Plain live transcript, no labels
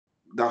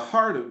the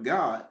heart of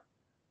God,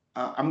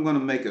 I'm going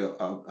to make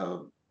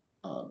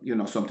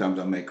sometimes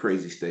I make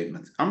crazy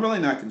statements. I'm really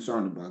not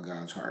concerned about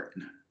God's heart.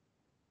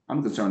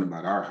 I'm concerned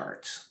about our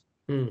hearts.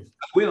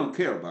 We don't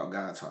care about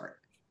God's heart.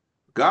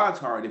 God's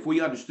heart, if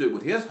we understood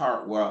what his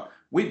heart was,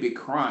 we'd be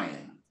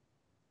crying.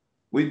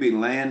 We'd be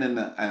laying in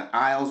the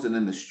aisles and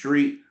in the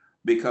street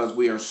because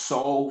we are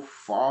so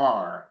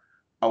far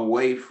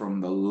away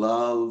from the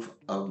love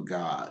of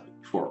God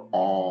for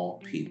all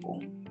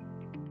people.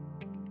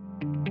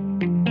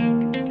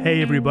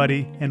 Hey,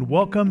 everybody, and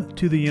welcome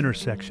to The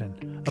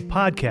Intersection, a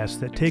podcast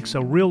that takes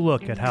a real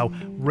look at how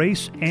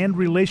race and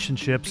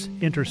relationships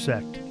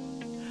intersect.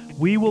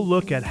 We will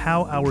look at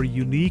how our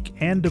unique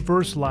and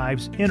diverse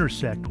lives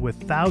intersect with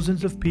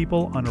thousands of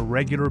people on a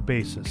regular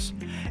basis,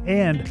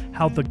 and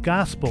how the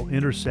gospel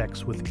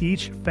intersects with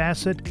each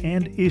facet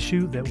and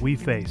issue that we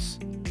face.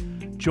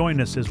 Join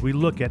us as we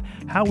look at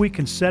how we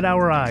can set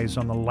our eyes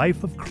on the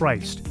life of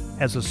Christ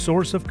as a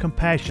source of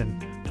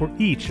compassion for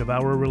each of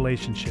our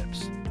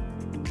relationships.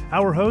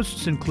 Our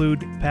hosts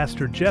include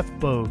Pastor Jeff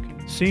Bogue,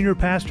 Senior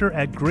Pastor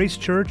at Grace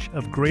Church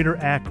of Greater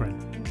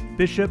Akron,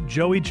 Bishop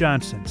Joey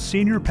Johnson,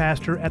 Senior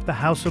Pastor at the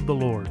House of the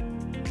Lord,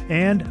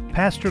 and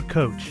Pastor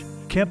Coach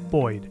Kemp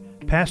Boyd,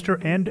 Pastor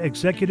and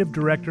Executive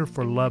Director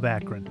for Love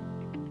Akron.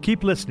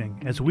 Keep listening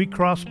as we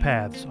cross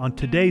paths on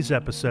today's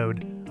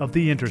episode of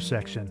The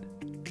Intersection.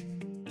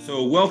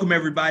 So welcome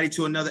everybody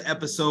to another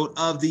episode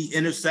of The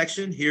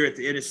Intersection. Here at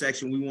The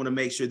Intersection, we want to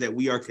make sure that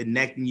we are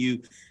connecting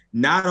you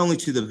not only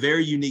to the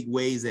very unique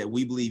ways that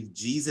we believe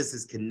Jesus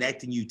is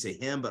connecting you to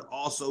him, but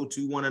also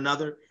to one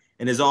another.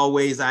 And as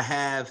always, I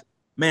have,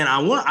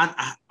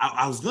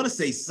 I was going to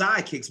say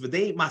sidekicks, but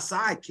they ain't my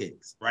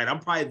sidekicks, right? I'm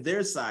probably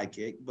their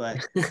sidekick,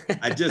 but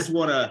I just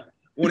want to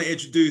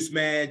introduce,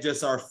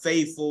 just our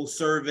faithful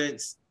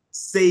servants,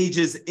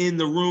 sages in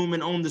the room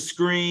and on the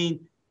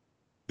screen.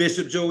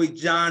 Bishop Joey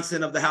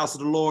Johnson of the House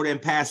of the Lord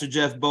and Pastor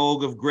Jeff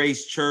Bogue of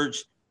Grace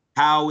Church.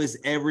 How is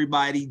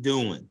everybody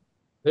doing?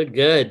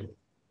 Good.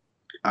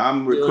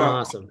 I'm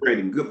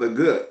recuperating. Good, but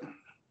good.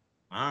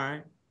 All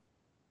right.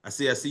 I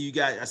see you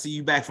guys. I see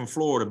you back from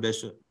Florida,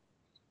 Bishop.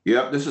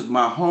 Yep, this is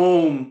my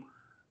home.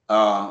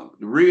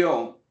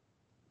 Real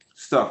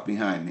stuff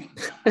behind me.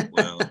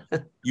 Well,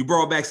 you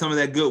brought back some of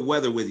that good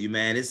weather with you,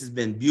 man. This has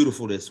been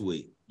beautiful this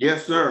week.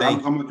 Yes, sir.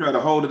 I'm going to try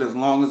to hold it as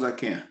long as I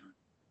can.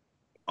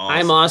 Awesome.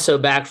 I'm also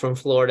back from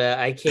Florida.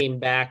 I came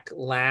back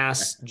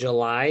last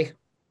July.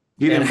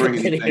 He didn't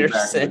bring anything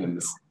back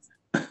since.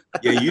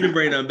 Yeah, you didn't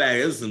bring nothing back.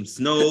 It was some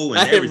snow and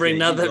I everything. didn't bring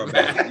nothing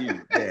back.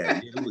 Yeah,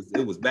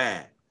 it was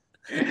bad.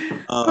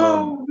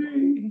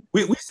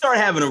 We started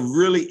having a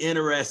really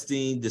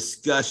interesting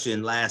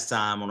discussion last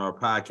time on our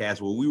podcast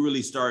where we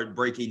really started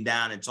breaking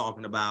down and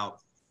talking about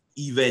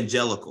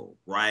evangelical,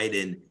 right?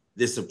 And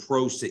this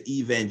approach to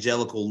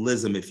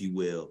evangelicalism, if you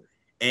will.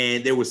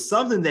 And there was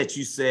something that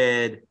you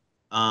said,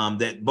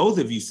 that both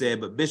of you said,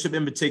 but Bishop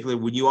in particular,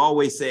 when you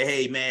always say,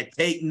 hey, man,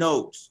 take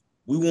notes.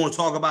 We want to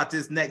talk about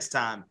this next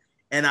time.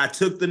 And I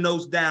took the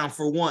notes down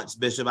for once,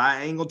 Bishop.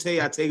 I ain't going to tell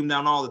you I take them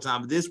down all the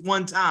time. But this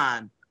one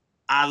time,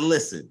 I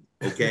listened,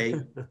 okay?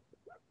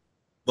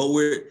 But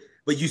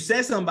you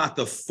said something about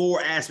the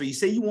four aspects. You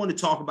say you want to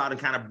talk about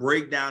and kind of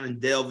break down and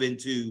delve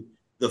into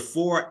the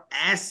four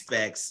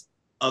aspects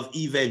of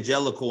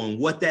evangelical and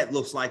what that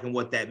looks like and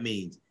what that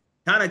means.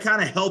 Kind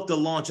of help to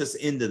launch us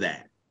into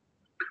that.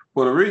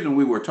 Well, the reason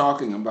we were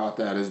talking about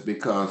that is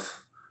because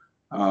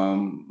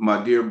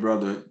my dear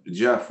brother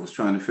Jeff was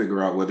trying to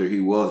figure out whether he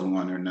was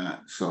one or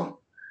not. So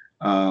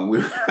we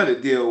were trying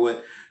to deal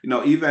with,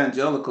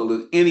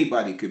 evangelical.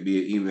 Anybody could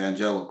be an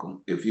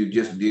evangelical if you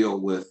just deal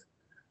with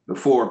the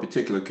four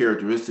particular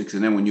characteristics.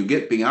 And then when you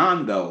get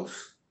beyond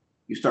those,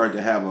 you start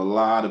to have a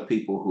lot of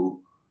people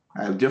who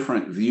have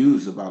different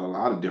views about a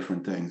lot of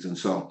different things. And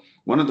so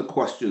one of the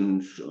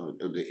questions,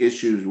 the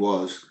issues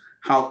was,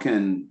 how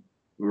can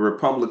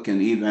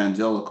Republican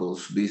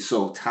evangelicals be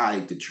so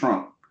tied to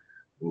Trump,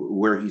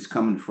 where he's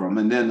coming from?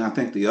 And then I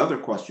think the other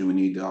question we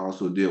need to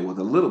also deal with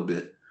a little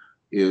bit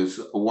is,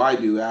 why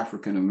do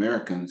African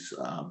Americans,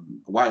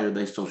 why are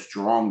they so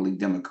strongly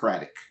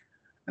Democratic?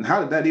 And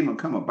how did that even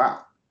come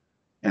about?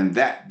 And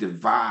that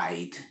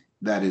divide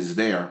that is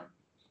there,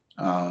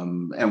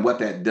 and what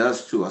that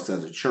does to us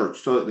as a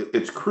church. So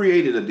it's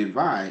created a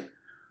divide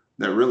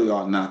that really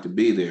ought not to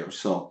be there.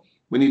 So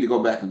we need to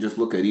go back and just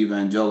look at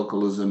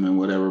evangelicalism and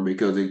whatever,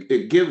 because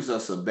it gives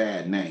us a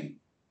bad name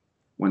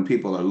when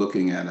people are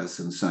looking at us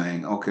and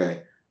saying,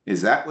 okay,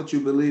 is that what you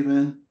believe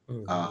in?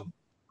 Mm-hmm.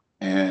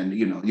 And,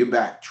 you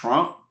back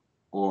Trump,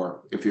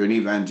 or if you're an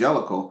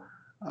evangelical,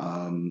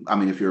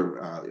 if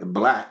you're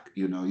Black,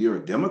 you're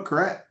a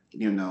Democrat.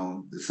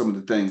 Some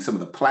of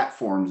the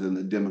platforms in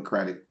the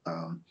Democratic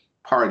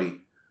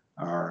Party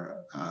are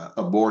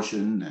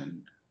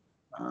abortion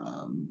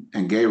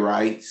and gay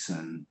rights,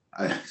 and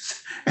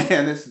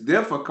it's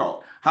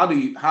difficult. How do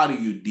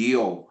you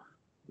deal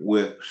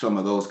with some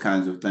of those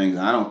kinds of things?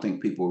 I don't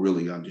think people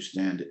really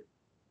understand it.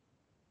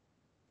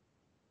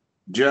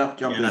 Jeff,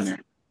 jump in there.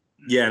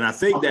 Yeah, and I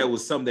think that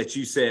was something that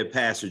you said,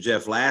 Pastor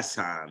Jeff, last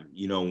time,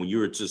 when you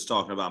were just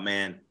talking about,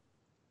 man,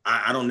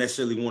 I don't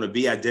necessarily want to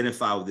be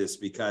identified with this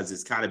because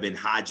it's kind of been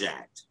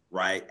hijacked,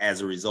 right?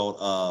 As a result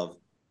of,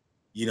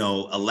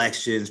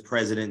 elections,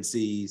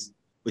 presidencies.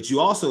 But you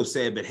also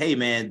said, but hey,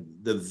 man,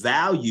 the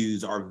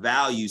values are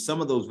values.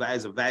 Some of those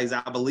values are values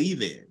I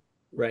believe in.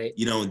 Right.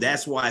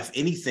 That's why, if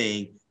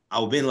anything,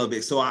 I've been a little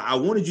bit. So I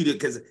wanted you to,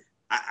 because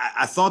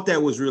I thought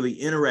that was really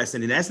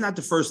interesting. And that's not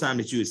the first time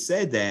that you had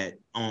said that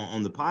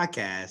on the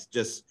podcast,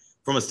 just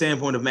from a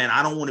standpoint of, man,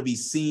 I don't want to be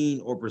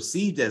seen or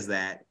perceived as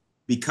that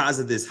because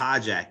of this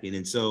hijacking.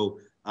 And so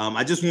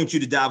I just want you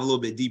to dive a little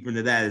bit deeper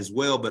into that as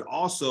well. But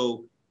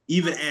also,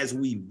 even as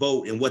we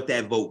vote and what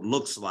that vote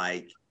looks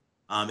like,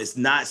 it's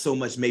not so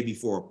much maybe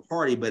for a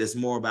party, but it's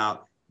more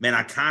about, man,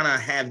 I kind of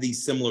have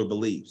these similar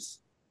beliefs.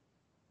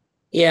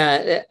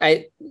 Yeah,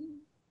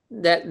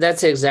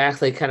 that's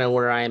exactly kind of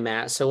where I'm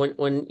at. So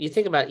when you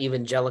think about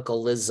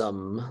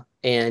evangelicalism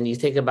and you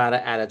think about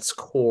it at its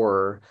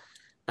core,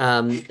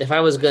 if I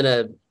was going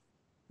to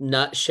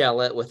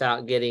nutshell it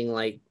without getting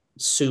like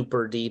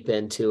super deep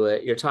into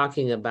it, you're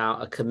talking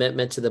about a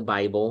commitment to the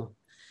Bible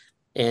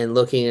and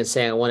looking and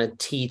saying, I want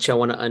to teach, I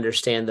want to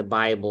understand the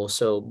Bible.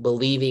 So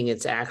believing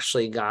it's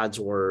actually God's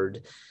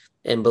word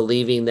and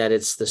believing that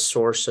it's the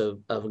source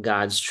of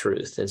God's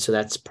truth. And so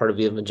that's part of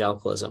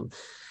evangelicalism.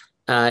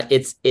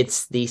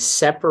 It's the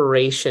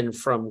separation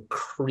from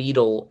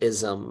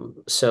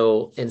creedalism.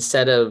 So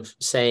instead of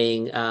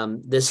saying,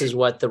 this is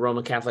what the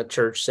Roman Catholic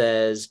Church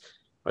says,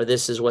 or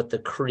this is what the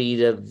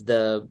creed of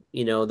the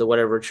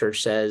whatever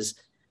church says,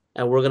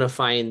 and we're going to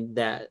find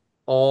that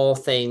all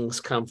things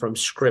come from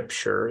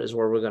Scripture is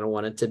where we're going to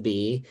want it to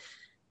be.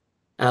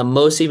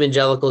 Most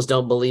evangelicals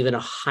don't believe in a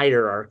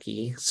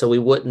hierarchy, so we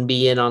wouldn't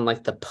be in on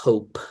like the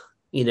Pope,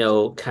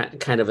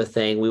 kind of a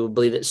thing. We would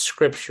believe that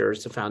Scripture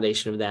is the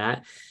foundation of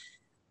that.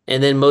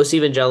 And then most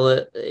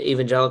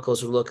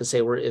evangelicals would look and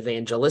say we're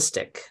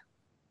evangelistic.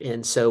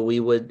 And so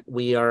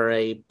we are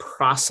a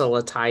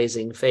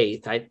proselytizing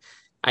faith.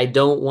 I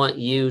don't want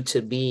you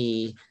to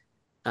be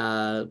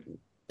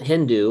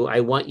Hindu.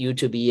 I want you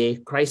to be a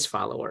Christ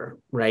follower,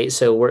 right?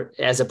 So we're,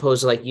 as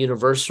opposed to like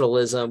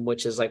universalism,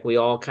 which is like we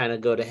all kind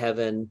of go to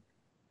heaven.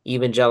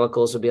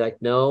 Evangelicals would be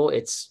like, no,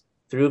 it's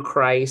through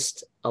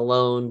Christ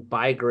alone,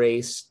 by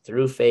grace,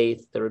 through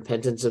faith, the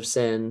repentance of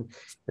sin,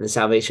 and the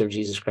salvation of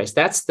Jesus Christ.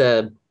 That's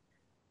the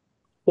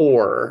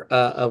core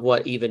of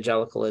what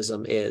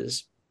evangelicalism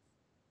is.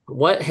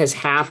 What has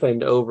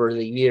happened over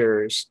the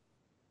years,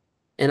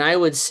 and I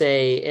would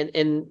say,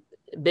 and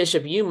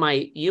Bishop, you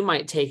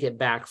might take it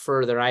back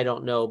further. I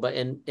don't know, but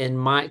in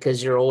my,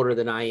 because you're older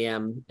than I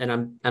am,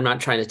 and I'm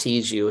not trying to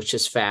tease you. It's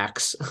just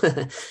facts.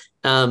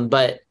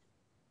 But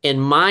in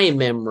my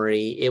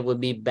memory, it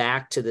would be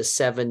back to the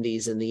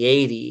 70s and the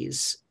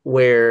 80s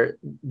where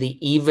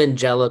the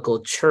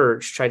evangelical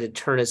church tried to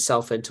turn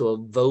itself into a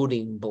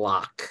voting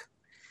bloc.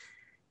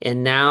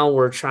 And now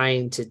we're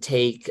trying to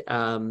take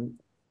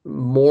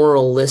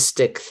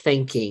moralistic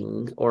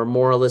thinking or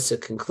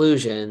moralistic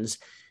conclusions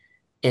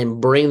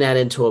and bring that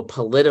into a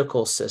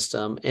political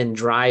system and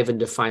drive and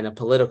define a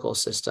political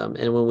system.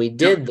 And when we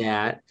did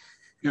that,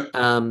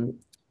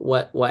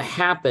 what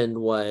happened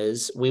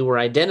was we were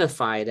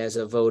identified as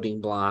a voting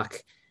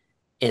bloc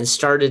and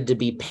started to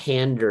be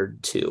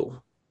pandered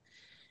to.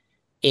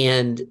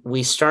 And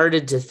we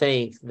started to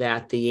think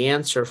that the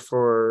answer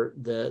for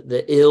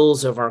the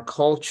ills of our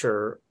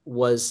culture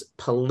was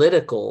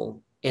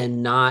political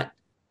and not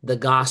the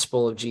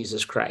gospel of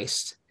Jesus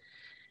Christ.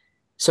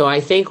 So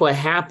I think what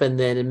happened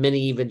then in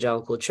many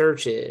evangelical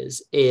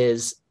churches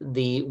is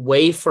the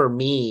way for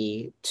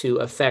me to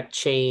affect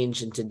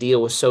change and to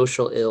deal with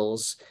social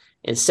ills,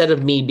 instead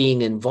of me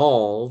being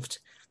involved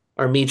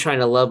or me trying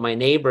to love my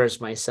neighbor as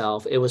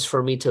myself, it was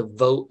for me to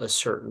vote a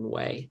certain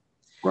way.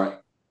 Right.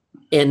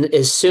 And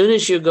as soon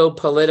as you go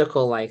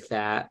political like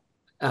that,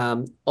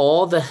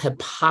 all the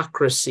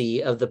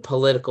hypocrisy of the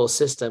political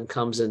system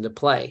comes into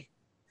play.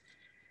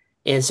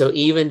 And so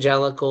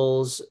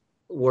evangelicals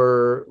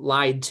were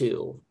lied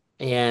to,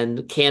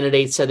 and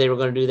candidates said they were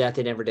going to do that.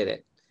 They never did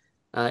it.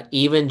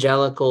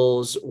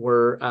 Evangelicals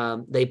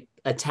were, they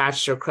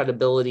attached their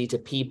credibility to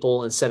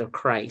people instead of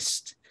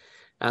Christ,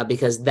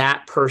 because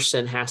that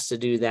person has to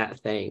do that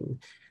thing.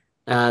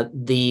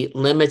 The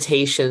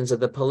limitations of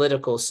the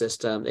political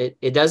system,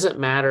 it doesn't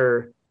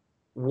matter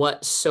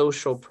what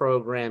social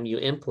program you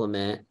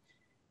implement.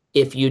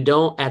 If you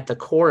don't, at the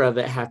core of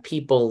it, have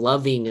people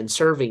loving and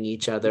serving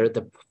each other,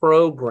 the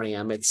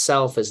program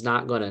itself is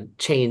not going to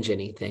change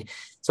anything.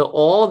 So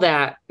all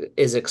that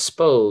is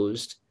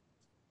exposed,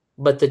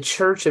 but the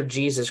Church of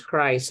Jesus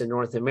Christ in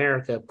North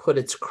America put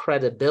its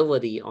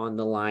credibility on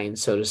the line,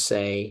 so to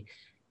say,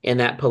 in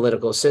that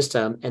political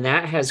system. And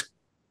that has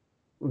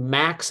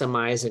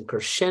maximized and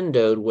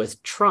crescendoed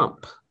with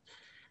Trump,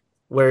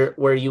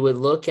 where you would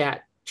look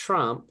at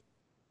Trump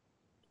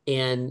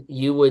and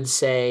you would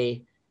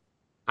say,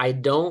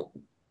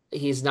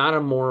 he's not a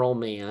moral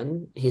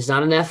man. He's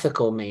not an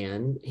ethical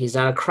man. He's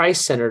not a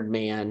Christ-centered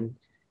man,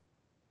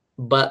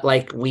 but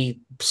like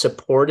we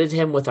supported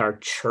him with our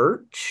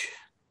church.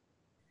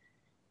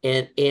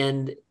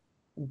 And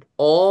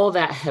all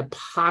that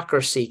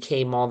hypocrisy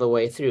came all the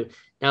way through.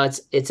 Now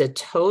it's a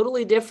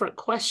totally different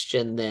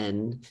question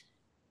then.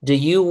 Do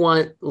you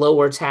want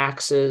lower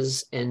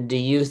taxes, and do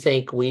you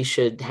think we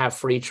should have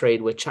free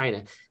trade with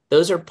China?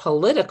 Those are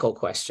political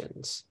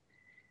questions.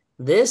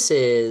 This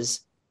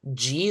is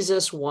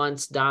Jesus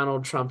wants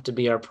Donald Trump to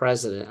be our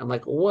president. I'm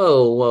like,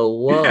 whoa, whoa,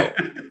 whoa.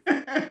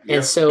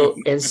 And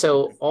Yep.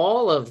 so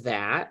all of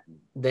that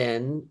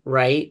then,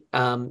 right?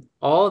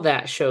 All of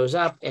that shows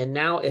up. And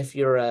now if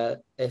you're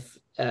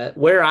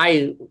where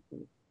I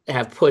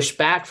have pushed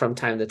back from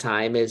time to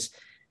time is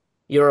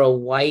you're a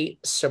white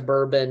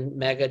suburban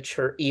mega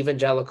church,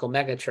 evangelical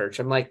mega church.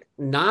 I'm like,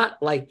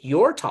 not like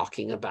you're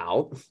talking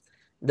about.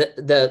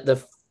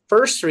 The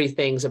first three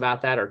things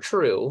about that are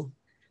true,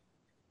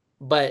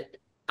 but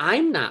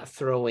I'm not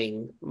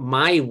throwing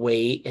my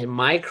weight and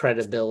my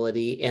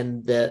credibility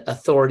and the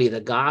authority of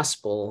the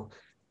gospel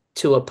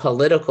to a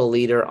political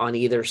leader on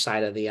either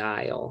side of the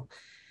aisle.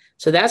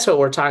 So that's what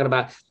we're talking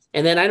about.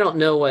 And then I don't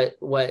know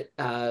what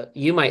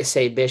you might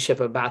say,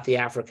 Bishop, about the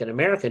African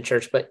American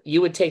church, but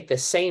you would take the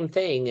same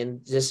thing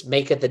and just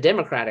make it the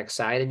Democratic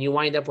side, and you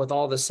wind up with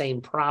all the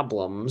same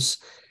problems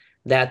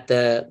that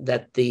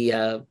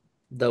the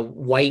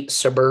white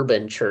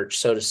suburban church,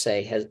 so to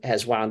say,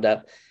 has wound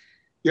up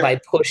by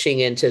pushing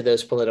into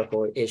those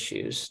political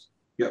issues.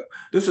 Yep.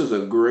 This is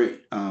a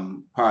great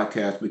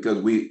podcast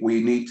because we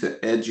need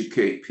to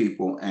educate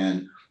people.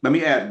 And let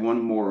me add one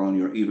more on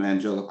your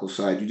evangelical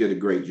side. You did a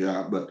great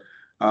job, but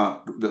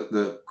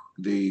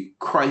the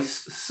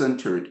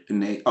Christ-centered,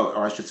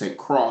 or I should say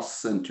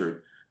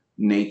cross-centered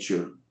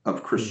nature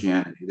of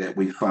Christianity that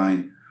we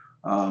find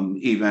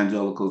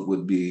evangelicals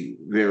would be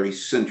very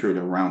centered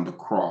around the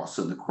cross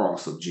and the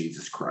cross of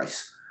Jesus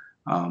Christ.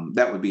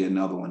 That would be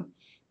another one.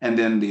 And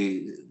then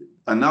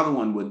another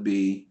one would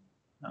be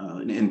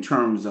in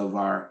terms of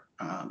our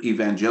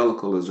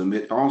evangelicalism,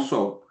 it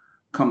also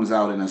comes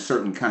out in a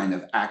certain kind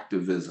of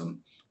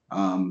activism.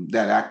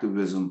 That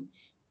activism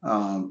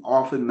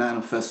often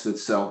manifests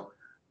itself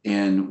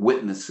in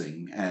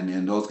witnessing and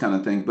in those kind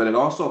of things, but it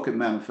also can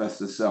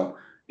manifest itself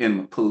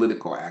in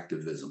political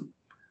activism.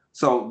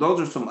 So those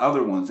are some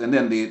other ones. And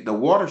then the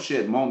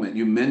watershed moment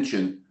you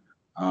mentioned,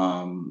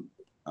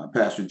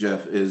 Pastor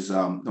Jeff, is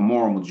the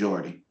moral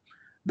majority.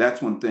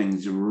 That's when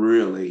things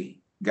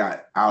really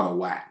got out of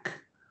whack.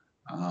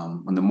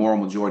 When the moral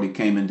majority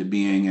came into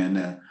being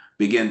and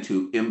began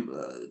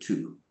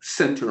to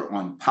center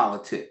on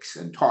politics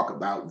and talk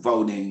about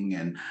voting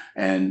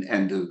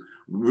and to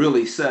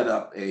really set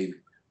up a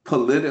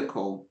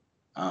political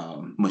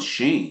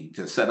machine,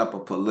 to set up a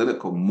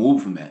political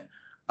movement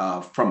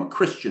from a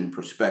Christian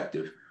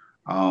perspective.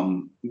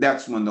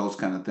 That's when those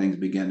kind of things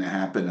began to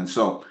happen. And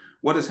so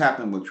what has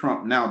happened with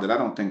Trump now that I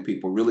don't think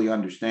people really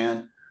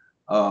understand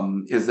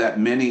is that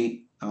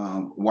many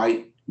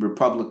white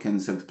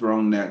Republicans have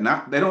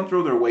they don't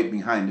throw their weight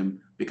behind him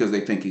because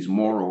they think he's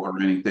moral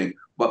or anything,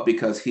 but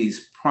because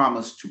he's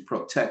promised to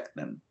protect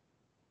them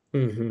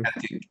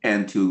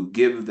and to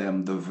give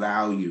them the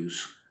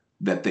values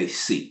that they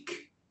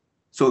seek.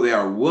 So they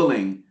are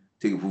willing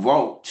to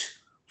vote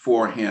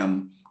for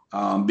him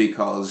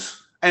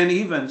because, and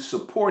even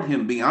support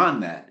him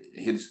beyond that.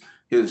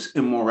 His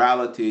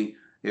immorality,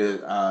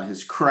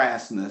 his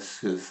crassness,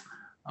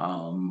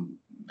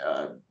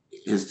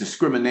 his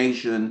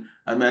discrimination.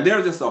 I mean,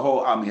 there's just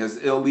his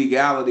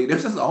illegality.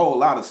 There's just a whole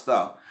lot of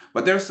stuff.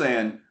 But they're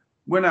saying,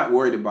 we're not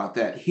worried about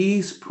that.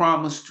 He's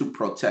promised to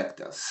protect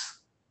us.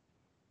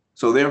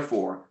 So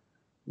therefore,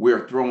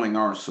 we're throwing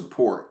our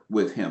support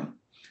with him.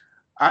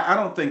 I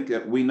don't think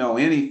that we know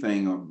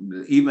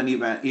anything,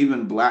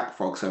 even Black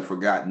folks have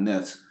forgotten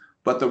this,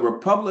 but the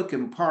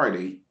Republican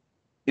Party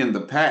in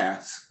the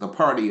past, the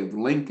party of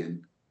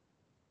Lincoln,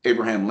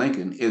 Abraham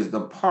Lincoln, is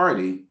the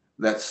party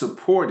that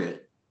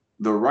supported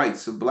the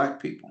rights of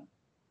Black people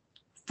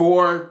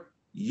for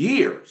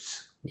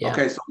years. Yeah.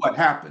 Okay, so what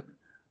happened?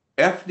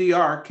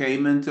 FDR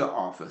came into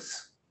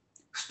office,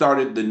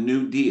 started the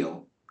New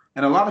Deal.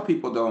 And a lot of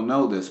people don't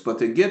know this, but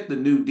to get the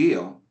New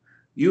Deal,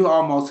 you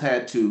almost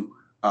had to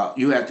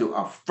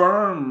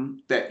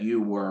affirm that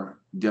you were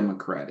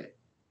Democratic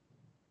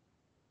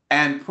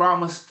and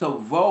promise to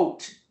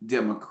vote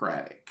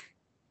Democratic.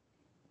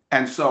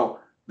 And so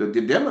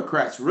the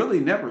Democrats really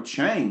never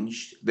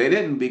changed. They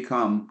didn't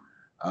become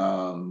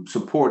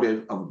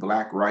supportive of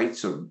Black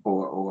rights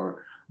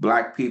or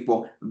Black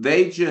people.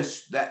 They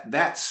just,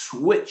 that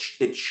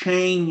switched, it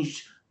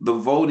changed the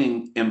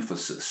voting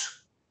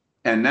emphasis.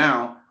 And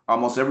now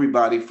almost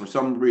everybody, for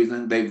some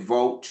reason, they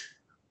vote,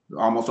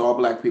 almost all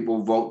Black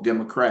people vote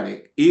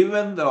Democratic,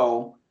 even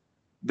though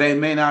they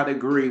may not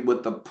agree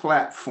with the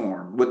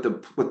platform, with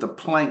the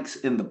planks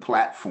in the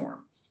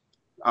platform.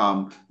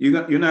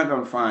 You're not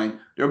going to find,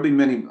 there'll be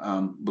many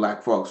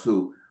Black folks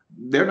who,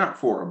 they're not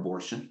for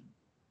abortion,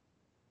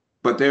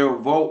 but they'll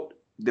vote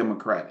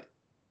Democratic.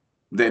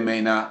 They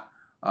may not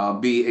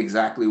be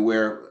exactly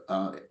where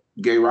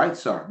gay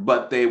rights are,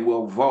 but they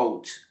will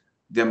vote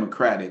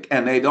Democratic,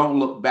 and they don't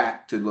look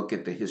back to look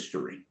at the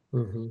history.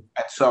 And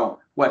so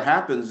what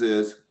happens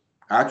is,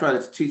 I try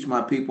to teach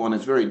my people, and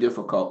it's very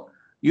difficult,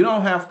 You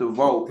don't have to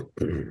vote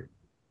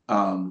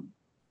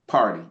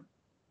party.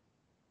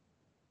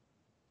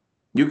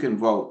 You can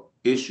vote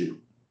issue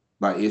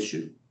by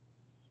issue.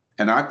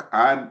 And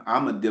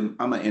I'm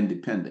an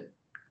independent.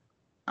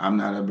 I'm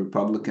not a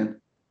Republican.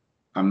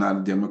 I'm not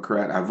a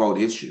Democrat. I vote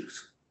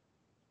issues.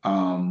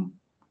 But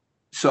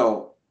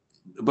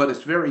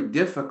it's very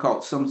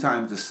difficult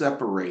sometimes to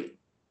separate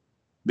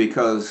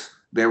because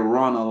they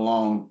run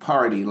along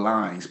party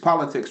lines.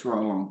 Politics run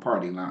along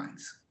party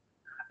lines.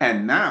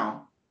 And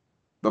now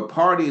the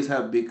parties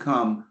have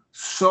become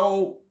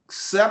so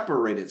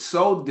separated,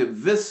 so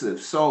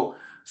divisive, so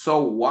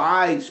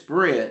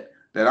widespread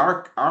that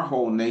our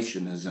whole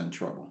nation is in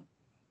trouble.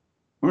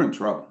 We're in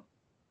trouble.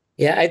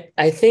 Yeah,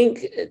 I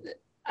think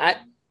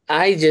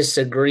I just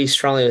agree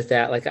strongly with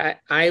that. Like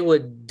I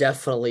would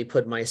definitely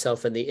put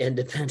myself in the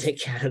independent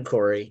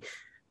category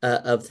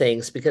of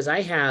things, because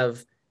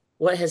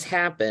what has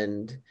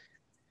happened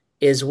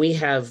is we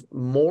have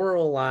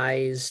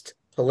moralized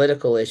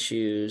political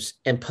issues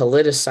and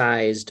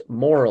politicized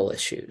moral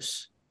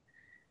issues.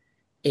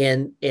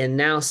 And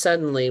now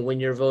suddenly when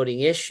you're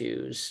voting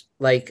issues,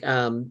 like,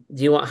 do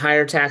you want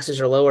higher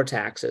taxes or lower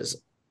taxes?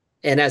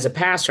 And as a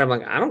pastor, I'm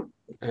like, I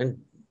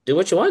do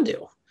what you want to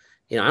do.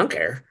 I don't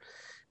care.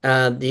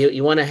 Do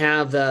you want to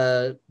have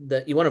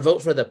you want to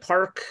vote for the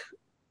park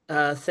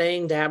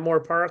thing to have more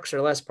parks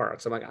or less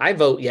parks? I'm like, I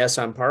vote yes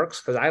on parks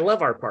because I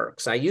love our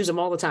parks. I use them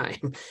all the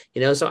time,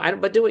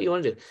 but do what you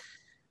want to do.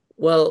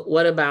 Well,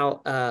 what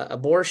about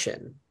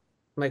abortion?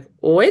 I'm like,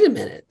 well, wait a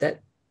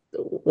minute,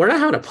 we're not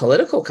having a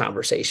political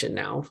conversation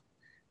now.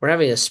 We're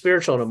having a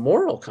spiritual and a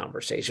moral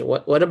conversation.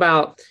 What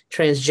about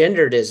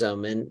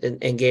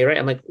transgenderism and gay rights?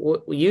 I'm like,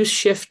 you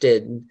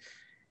shifted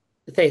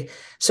the thing.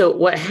 So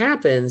what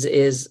happens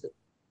is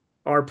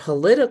our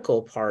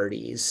political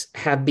parties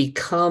have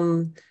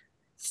become,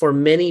 for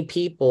many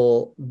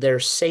people,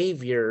 their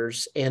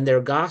saviors and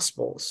their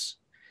gospels.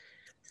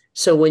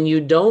 So when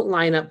you don't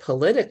line up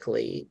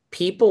politically,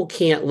 people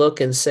can't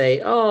look and say,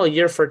 oh,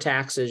 you're for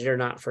taxes, you're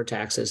not for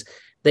taxes.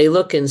 They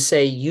look and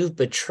say, you've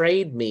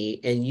betrayed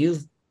me and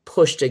you've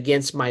pushed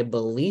against my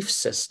belief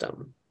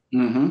system,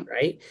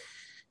 right?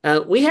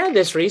 We had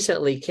this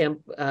recently,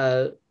 Kemp,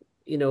 the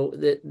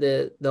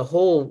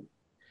whole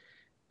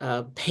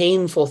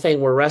painful thing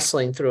we're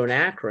wrestling through in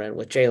Akron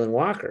with Jalen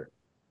Walker.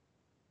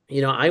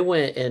 I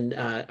went and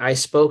I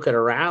spoke at a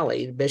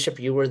rally. Bishop,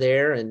 you were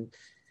there, and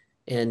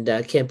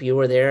Kemp, you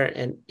were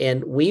there,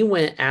 and we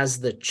went as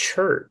the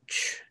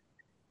church,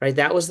 right?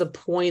 That was the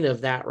point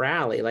of that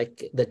rally.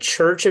 Like, the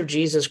Church of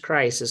Jesus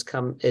Christ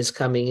is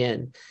coming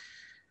in.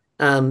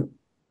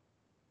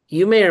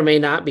 You may or may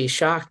not be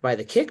shocked by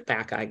the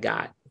kickback I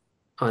got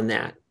on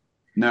that.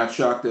 Not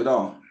shocked at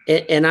all.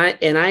 And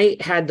I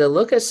had to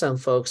look at some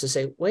folks and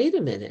say, wait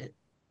a minute.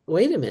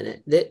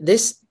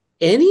 This,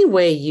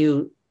 anyway,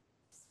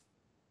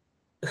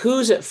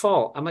 who's at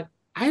fault? I'm like,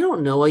 I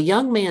don't know. A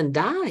young man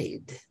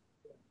died.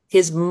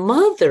 His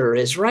mother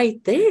is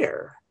right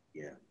there.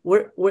 Yeah.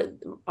 We're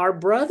our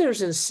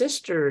brothers and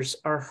sisters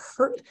are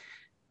hurt.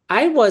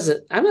 I'm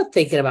not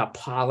thinking about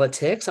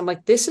politics. I'm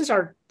like, this is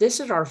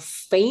our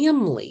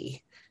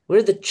family.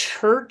 We're the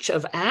Church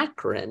of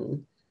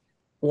Akron.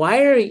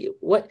 Why are you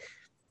what?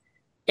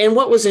 And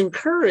what was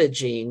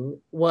encouraging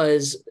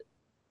was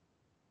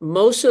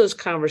most of those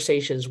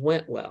conversations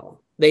went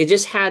well. They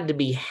just had to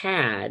be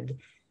had.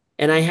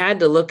 And I had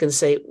to look and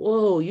say,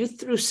 whoa, you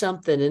threw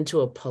something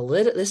into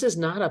this is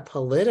not a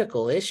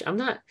political issue. I'm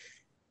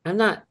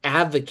not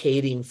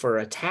advocating for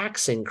a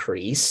tax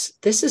increase.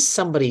 This is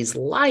somebody's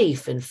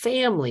life and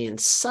family and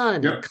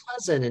son and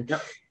cousin.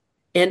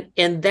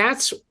 And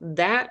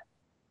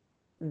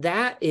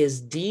that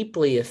is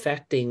deeply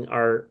affecting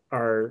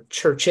our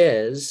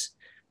churches,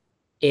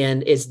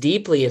 and it's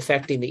deeply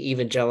affecting the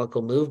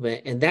evangelical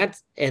movement.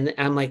 And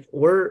I'm like,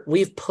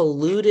 we've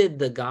polluted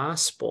the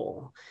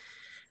gospel,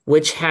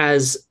 which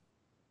has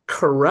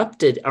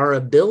corrupted our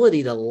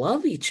ability to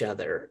love each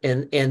other.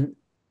 And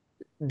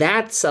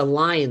that's a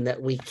line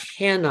that we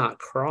cannot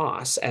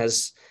cross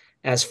as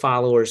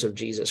followers of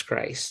Jesus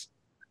Christ.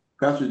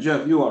 Pastor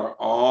Jeff, you are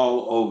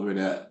all over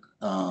that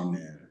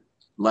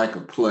like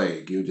a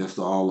plague. You're just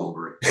all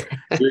over it.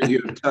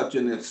 You're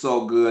touching it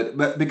so good.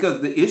 But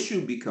because the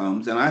issue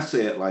becomes, and I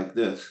say it like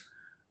this,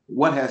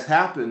 what has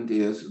happened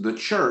is the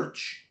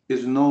church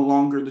is no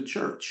longer the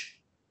church.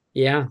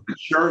 Yeah. The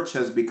church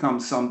has become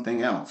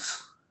something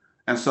else.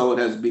 And so it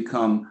has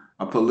become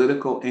a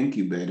political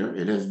incubator.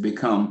 It has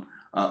become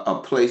a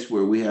place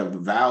where we have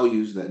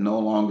values that no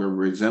longer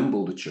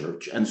resemble the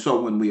church. And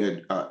so when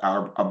we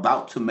are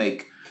about to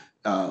make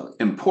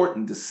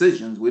important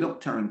decisions, we don't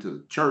turn to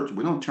the church.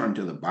 We don't turn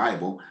to the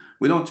Bible.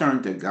 We don't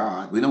turn to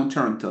God. We don't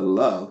turn to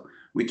love.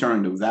 We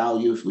turn to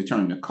values. We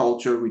turn to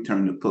culture. We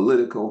turn to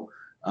political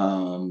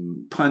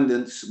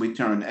pundits.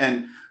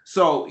 And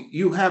so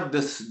you have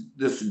this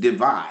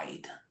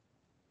divide,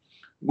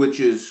 which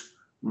is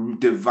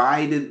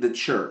divided the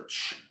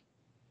church.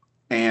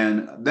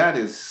 And that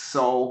is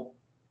so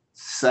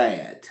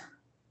sad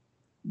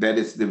that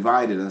it's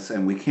divided us,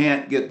 and we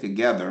can't get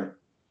together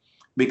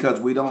because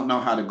we don't know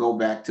how to go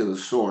back to the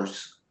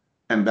source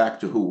and back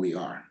to who we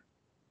are.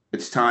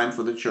 It's time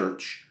for the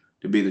church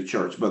to be the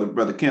church.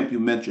 Brother Kemp, you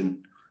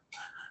mentioned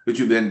that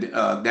you've been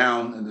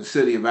down in the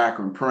city of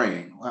Akron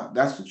praying. Well,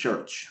 that's the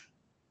church.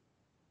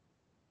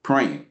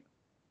 Praying.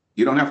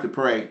 You don't have to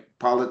pray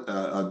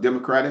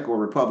Democratic or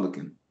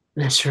Republican.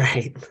 That's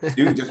right.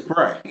 You can just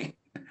pray.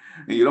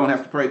 And you don't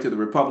have to pray to the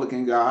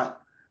Republican God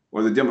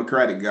or the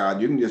Democratic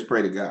God. You can just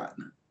pray to God.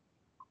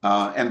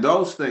 And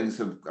those things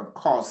have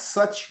caused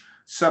such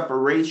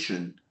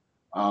separation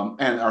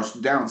and are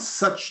down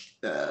such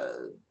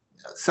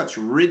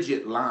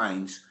rigid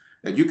lines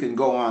that you can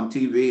go on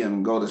TV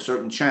and go to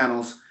certain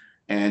channels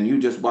and you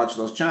just watch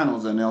those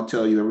channels and they'll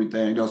tell you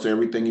everything. They'll say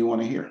everything you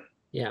want to hear.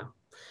 Yeah.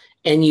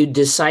 And you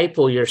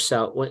disciple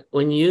yourself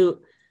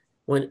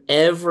when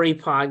every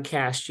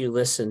podcast you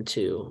listen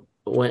to,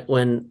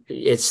 when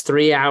it's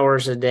 3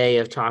 hours a day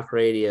of talk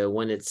radio,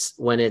 when it's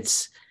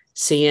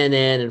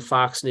CNN and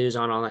Fox News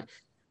on all night,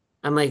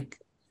 I'm like,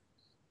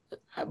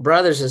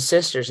 brothers and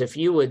sisters, if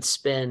you would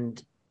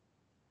spend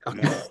a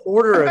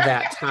quarter of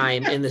that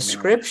time in the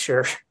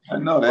scripture, I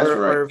know that's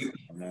or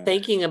right.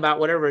 Thinking about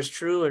whatever is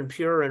true and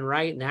pure and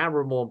right and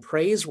admirable and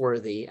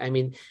praiseworthy. I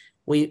mean,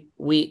 we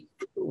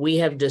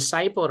have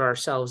discipled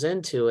ourselves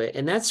into it,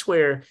 and that's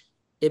where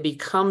it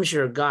becomes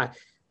your God.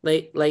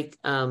 Like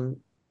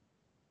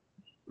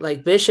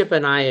Bishop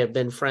and I have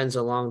been friends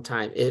a long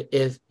time.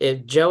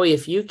 If Joey,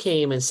 if you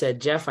came and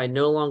said, Jeff, I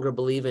no longer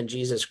believe in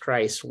Jesus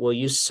Christ, will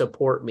you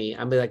support me?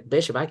 I'd be like,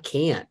 Bishop, I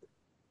can't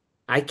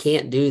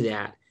do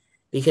that,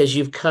 because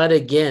you've cut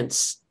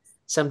against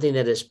something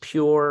that is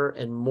pure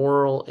and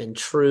moral and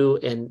true,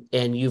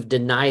 and you've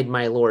denied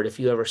my Lord, if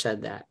you ever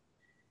said that.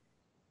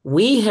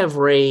 We have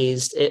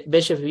raised,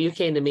 Bishop, if you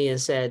came to me and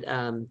said,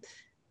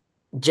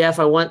 Jeff,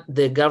 I want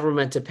the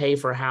government to pay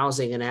for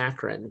housing in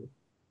Akron.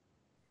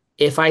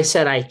 If I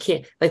said I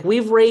can't, like,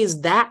 we've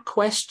raised that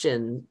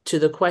question to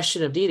the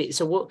question of deity.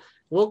 So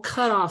we'll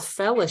cut off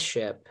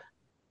fellowship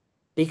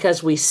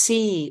because we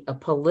see a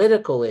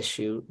political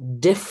issue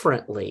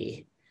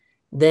differently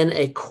than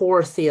a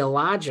core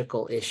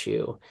theological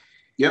issue.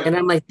 Yep. And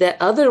I'm like, that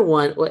other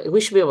one, we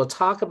should be able to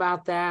talk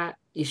about that.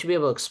 You should be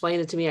able to explain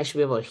it to me. I should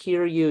be able to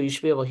hear you. You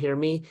should be able to hear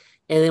me.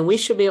 And then we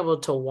should be able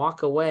to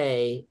walk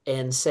away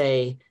and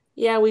say,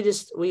 yeah, we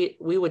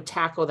would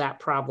tackle that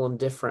problem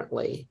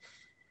differently.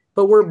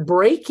 But we're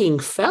breaking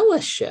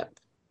fellowship,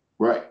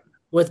 right,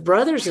 with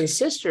brothers and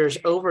sisters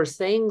over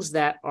things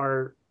that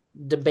are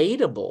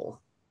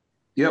debatable.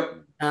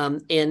 Yep.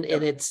 And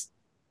it's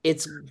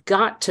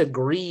got to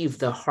grieve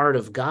the heart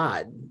of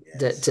God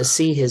to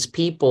see his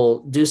people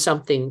do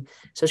something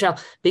so shallow.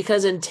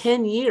 Because in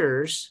 10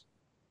 years,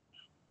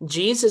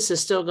 Jesus is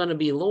still going to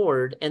be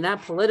Lord, and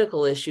that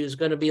political issue is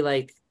going to be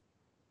like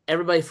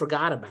everybody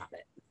forgot about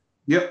it.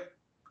 Yep.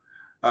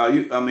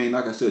 Like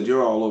I said,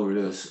 you're all over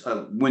this.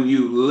 When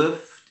you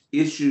lift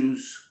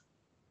issues,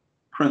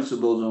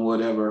 principles, and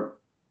whatever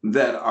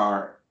that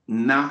are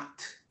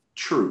not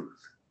truth,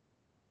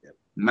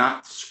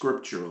 not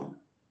scriptural,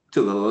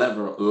 to the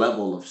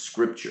level of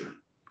scripture,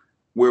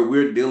 where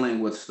we're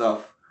dealing with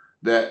stuff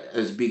that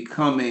is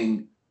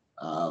becoming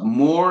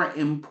more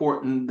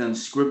important than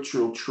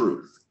scriptural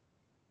truth,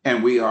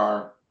 and we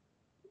are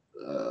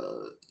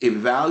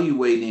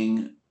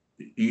evaluating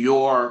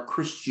your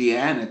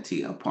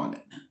Christianity upon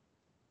it.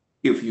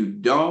 If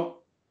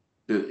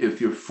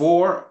you're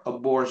for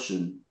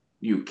abortion,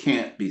 you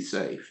can't be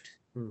saved.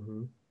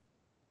 Mm-hmm.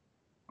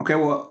 Okay,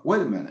 well,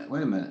 wait a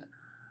minute.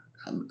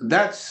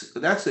 That's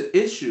an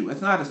issue.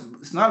 It's not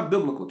a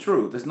biblical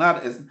truth. It's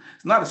not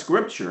a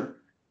scripture.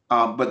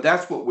 But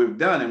that's what we've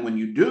done. And when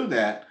you do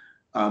that,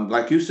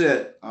 like you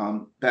said,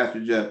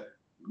 Pastor Jeff,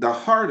 the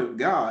heart of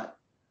God.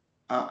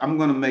 I'm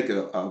going to make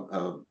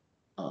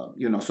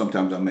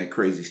sometimes I make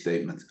crazy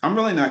statements. I'm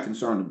really not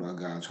concerned about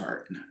God's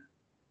heart.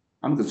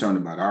 I'm concerned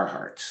about our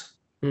hearts.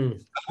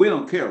 We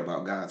don't care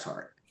about God's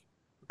heart.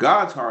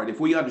 God's heart,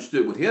 if we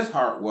understood what his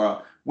heart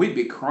was, we'd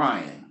be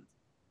crying.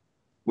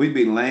 We'd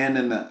be laying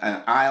in the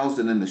aisles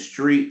and in the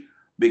street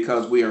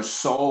because we are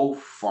so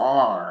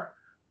far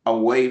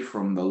away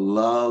from the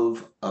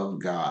love of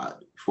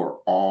God for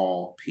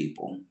all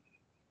people.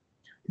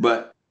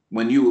 But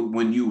when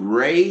you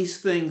raise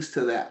things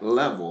to that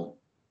level,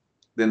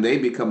 then they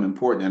become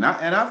important. And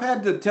I've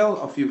had to tell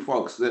a few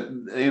folks that,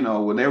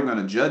 when they were going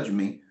to judge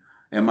me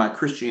and my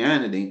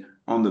Christianity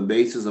on the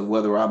basis of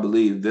whether I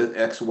believe this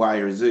X, Y,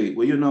 or Z,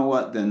 well, you know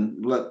what? Then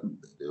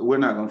we're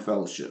not going to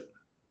fellowship.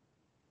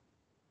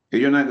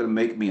 You're not going to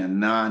make me a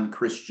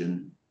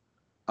non-Christian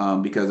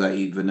because I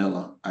eat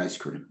vanilla ice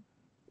cream.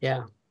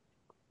 Yeah.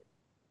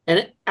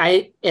 And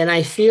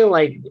I feel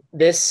like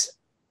this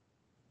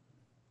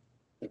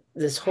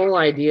whole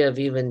idea of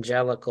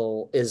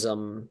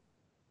evangelicalism,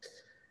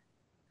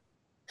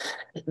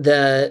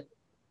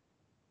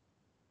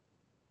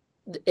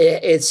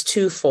 it's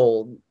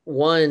twofold.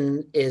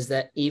 One is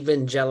that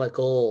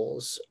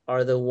evangelicals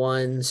are the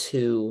ones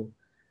who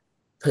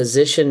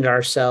positioned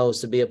ourselves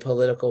to be a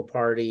political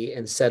party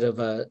instead of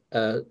a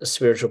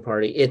spiritual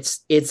party. It's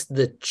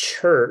the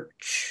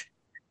church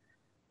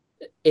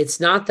it's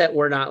not that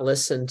we're not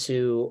listened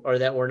to or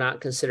that we're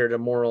not considered a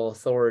moral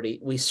authority.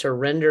 We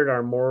surrendered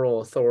our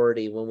moral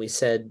authority when we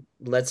said,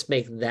 let's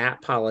make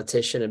that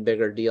politician a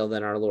bigger deal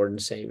than our Lord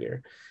and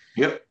Savior.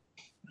 Yep.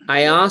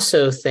 I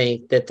also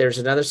think that there's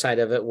another side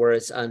of it where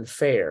it's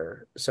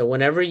unfair. So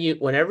whenever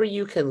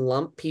you can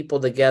lump people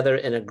together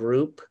in a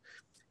group,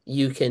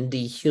 you can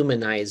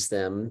dehumanize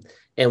them.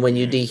 And when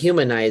you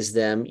dehumanize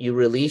them, you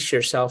release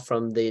yourself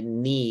from the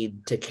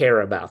need to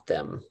care about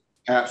them.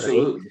 Right?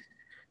 Absolutely.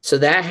 So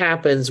that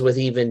happens with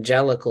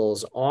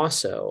evangelicals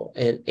also.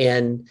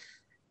 And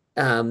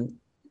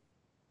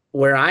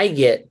where I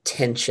get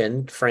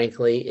tension,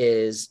 frankly,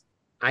 is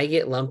I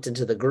get lumped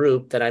into the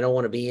group that I don't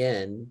want to be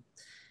in.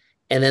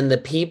 And then the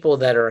people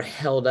that are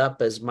held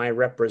up as my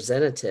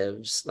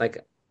representatives,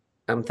 like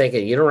I'm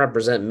thinking, you don't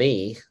represent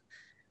me,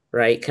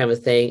 right? Kind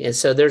of thing. And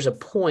so there's a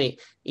point,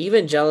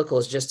 evangelical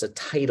is just a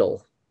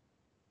title.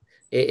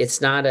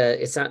 It's not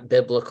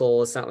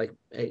biblical. It's not like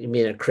you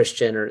mean a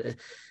Christian or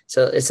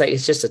so it's like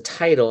it's just a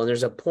title. And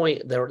there's a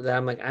point that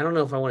I'm like, I don't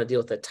know if I want to deal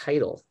with the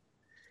title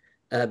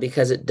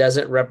because it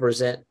doesn't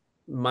represent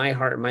my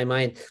heart and my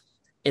mind.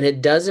 And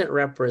it doesn't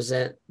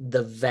represent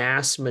the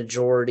vast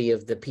majority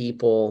of the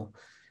people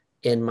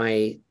in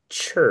my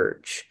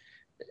church.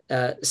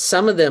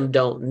 Some of them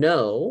don't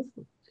know,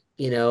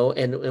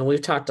 and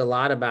we've talked a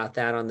lot about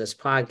that on this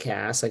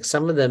podcast. Like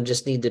some of them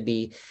just need to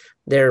be,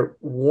 they're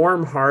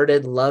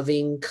warm-hearted,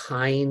 loving,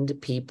 kind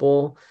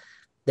people.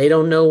 They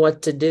don't know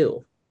what to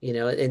do,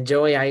 and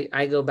Joey,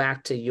 I go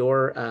back to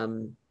your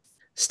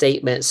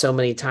statement so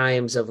many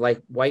times of like,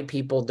 white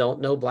people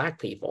don't know black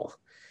people.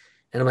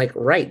 And I'm like,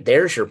 right,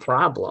 there's your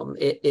problem.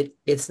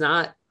 It's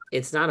not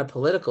a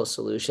political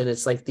solution.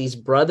 It's like these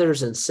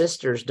brothers and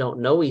sisters don't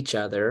know each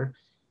other.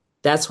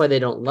 That's why they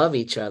don't love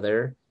each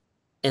other.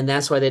 And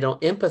that's why they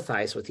don't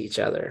empathize with each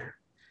other.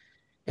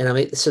 And I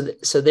mean,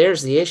 so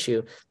there's the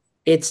issue.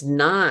 It's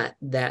not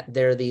that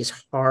they're these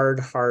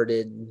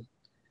hard-hearted,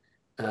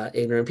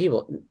 ignorant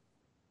people.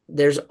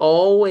 There's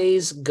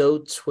always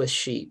goats with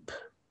sheep,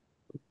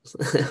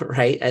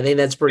 right? I think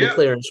that's pretty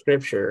clear in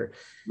scripture.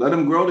 Let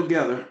them grow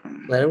together.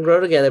 Let them grow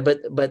together,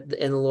 but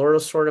and the Lord will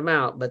sort them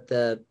out. But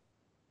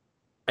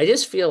I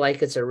just feel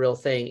like it's a real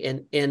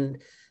thing. And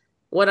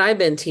what I've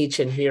been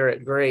teaching here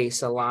at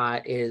Grace a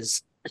lot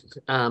is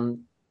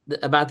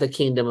about the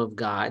kingdom of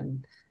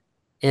God.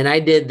 And I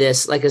did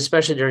this, like,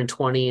 especially during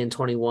 20 and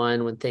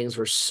 21, when things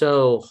were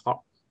so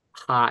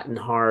hot and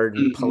hard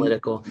and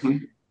political.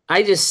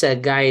 I just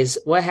said, guys,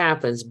 what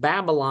happens?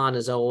 Babylon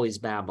is always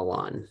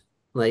Babylon.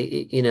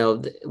 Like,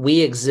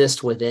 we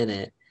exist within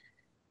it,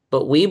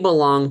 but we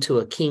belong to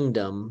a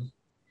kingdom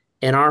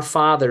and our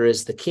Father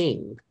is the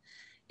king.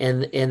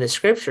 And the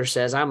scripture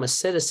says, I'm a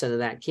citizen of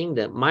that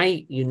kingdom.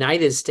 My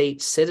United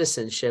States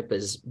citizenship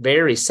is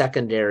very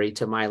secondary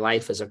to my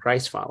life as a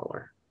Christ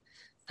follower.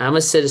 I'm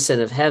a citizen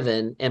of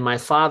heaven, and my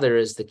Father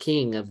is the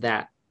king of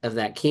that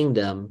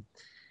kingdom.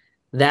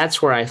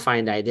 That's where I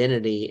find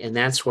identity, and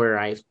that's where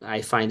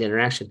I find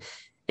interaction.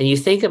 And you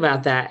think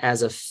about that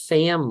as a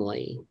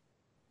family.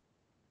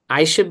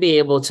 I should be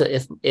able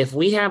to, if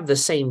we have the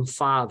same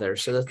Father,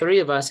 so the three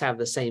of us have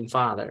the same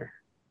Father,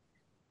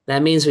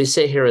 that means we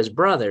sit here as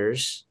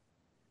brothers.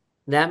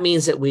 That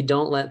means that we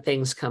don't let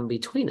things come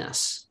between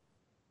us.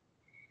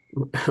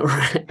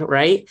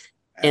 Right?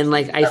 And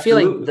like, I feel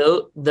like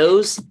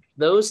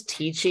those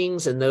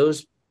teachings and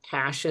those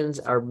passions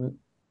are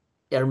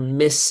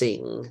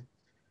missing.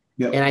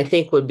 Yep. And I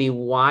think would be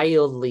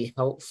wildly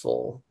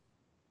helpful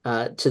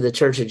to the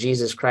Church of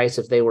Jesus Christ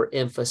if they were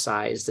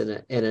emphasized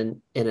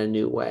in a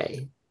new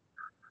way.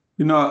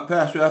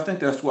 Pastor, I think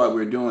that's why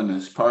we're doing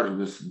this,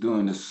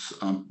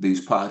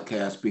 these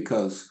podcasts,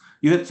 because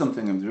you hit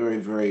something that's very,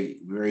 very,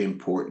 very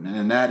important,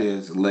 and that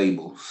is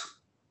labels.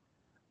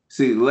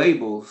 See,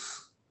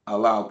 labels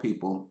allow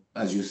people,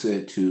 as you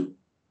said, to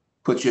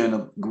put you in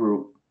a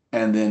group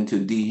and then to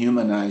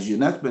dehumanize you.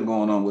 And that's been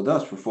going on with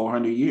us for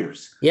 400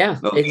 years. Yeah,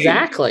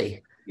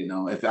 exactly.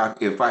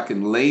 If I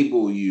can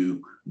label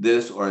you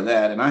this or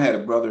that, and I had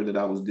a brother that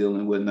I was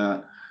dealing with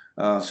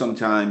some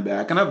time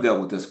back, and I've dealt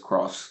with this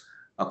across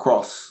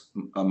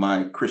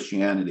my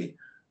Christianity.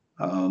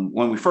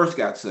 When I first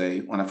got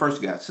saved,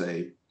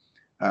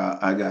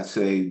 I got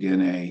saved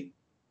in a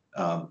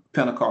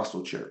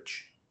Pentecostal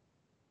church.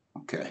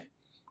 Okay,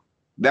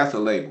 that's a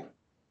label.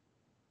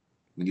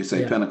 When you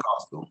say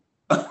Pentecostal,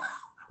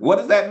 what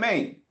does that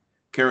mean?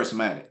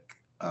 Charismatic.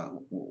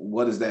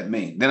 What does that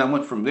mean? Then I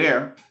went from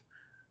there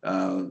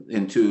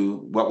into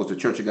what was the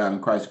Church of God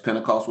in Christ,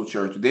 Pentecostal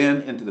church,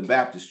 then into the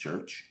Baptist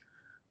church.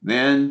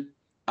 Then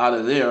out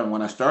of there,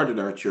 when I started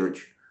our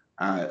church,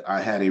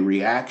 I had a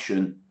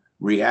reacting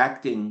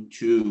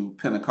to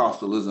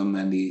Pentecostalism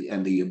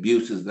and the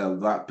abuses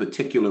of that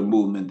particular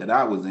movement that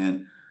I was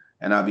in,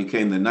 and I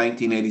became the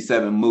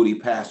 1987 Moody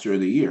Pastor of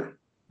the Year.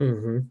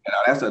 Mm-hmm.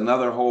 That's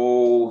another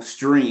whole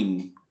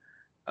stream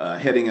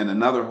heading in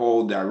another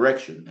whole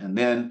direction. And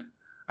then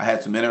I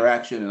had some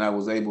interaction, and I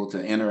was able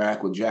to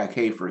interact with Jack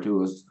Hayford,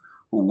 who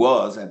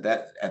was at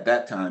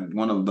that time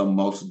one of the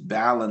most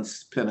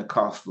balanced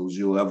Pentecostals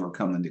you'll ever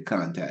come into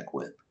contact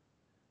with.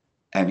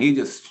 And he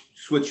just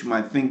switched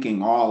my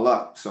thinking all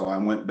up. So I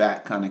went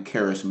back kind of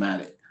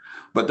charismatic.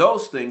 But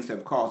those things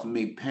have caused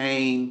me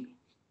pain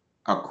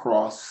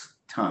across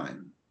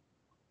time,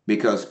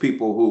 because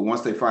people who,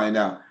 once they find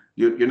out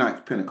you're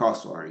not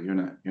Pentecostal, are you?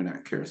 You're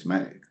not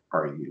charismatic,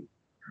 are you?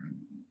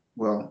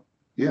 Well,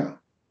 yeah.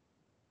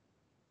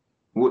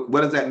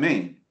 What does that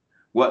mean?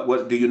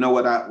 What do you know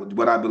what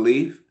I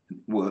believe?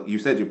 Well, you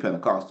said you're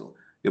Pentecostal,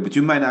 yeah, but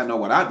you might not know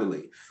what I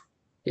believe.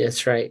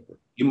 That's right.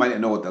 You might not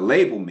know what the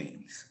label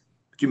means,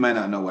 but you might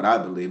not know what I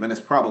believe, and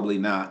it's probably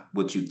not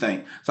what you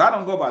think. So I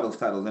don't go by those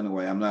titles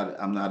anyway. I'm not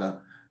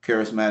a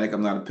charismatic.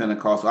 I'm not a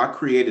Pentecostal. I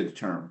created a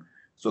term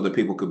so that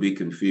people could be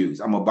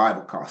confused. I'm a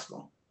Bible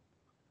Costal.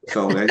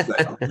 So they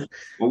say,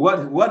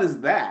 well, what is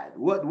that?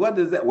 What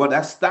is that? Well,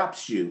 that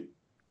stops you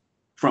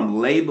from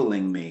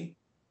labeling me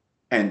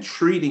and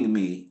treating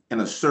me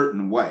in a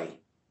certain way,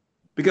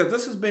 because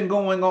this has been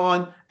going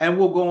on and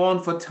will go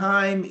on for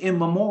time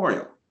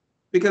immemorial,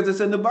 because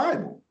it's in the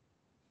Bible.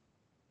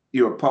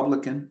 You're a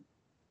publican,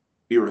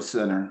 you're a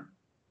sinner,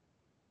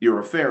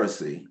 you're a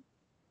Pharisee,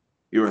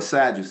 you're a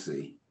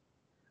Sadducee,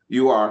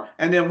 you are,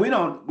 and then we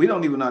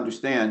don't even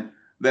understand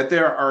that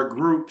there are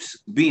groups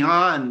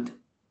beyond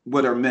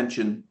what are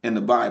mentioned in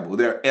the Bible.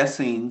 There are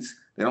Essenes,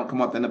 they don't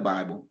come up in the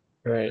Bible.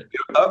 Right.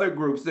 There are other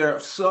groups. There are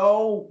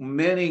so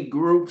many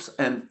groups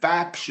and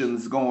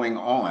factions going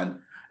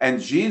on.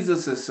 And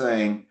Jesus is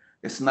saying,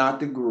 it's not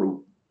the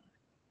group,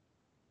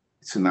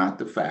 it's not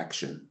the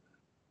faction.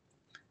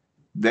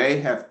 They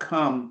have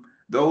come,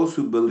 those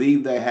who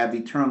believe they have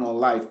eternal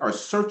life are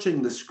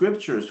searching the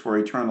scriptures for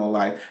eternal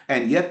life,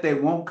 and yet they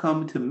won't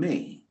come to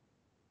me,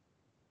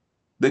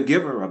 the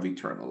giver of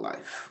eternal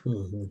life.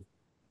 Mm-hmm.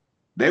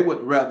 They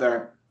would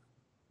rather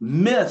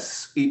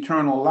miss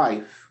eternal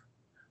life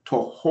to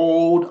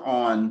hold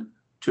on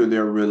to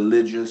their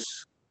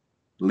religious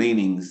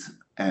leanings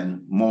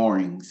and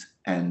moorings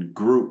and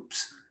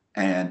groups.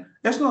 And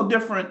it's no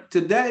different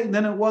today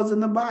than it was in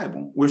the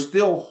Bible. We're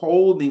still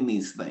holding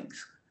these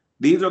things.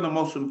 These are the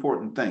most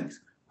important things.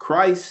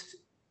 Christ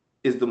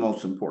is the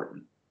most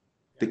important.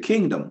 The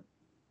kingdom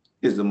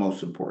is the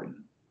most important.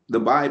 The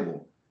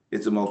Bible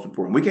is the most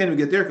important. We can't even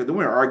get there because then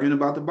we're arguing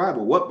about the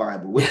Bible. What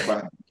Bible? Which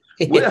Bible?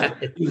 Yeah.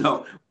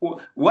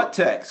 What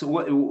text?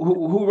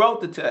 Who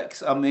wrote the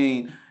text? I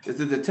mean, is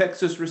it the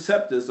Textus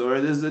Receptus, or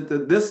is it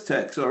this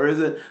text, or is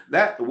it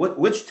that?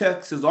 Which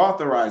text is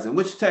authorized and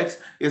which text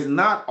is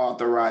not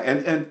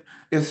authorized? And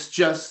it's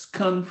just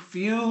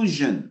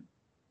confusion.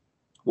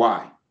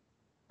 Why?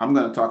 I'm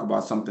going to talk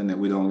about something that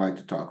we don't like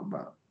to talk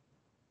about.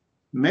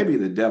 Maybe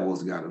the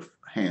devil's got a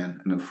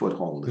hand and a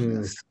foothold in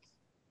this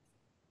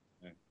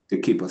to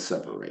keep us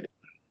separated.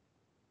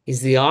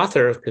 He's the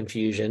author of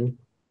confusion.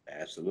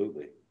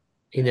 Absolutely.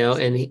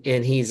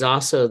 And he's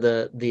also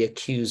the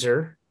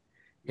accuser,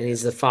 and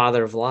he's the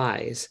father of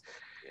lies.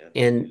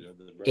 Yeah.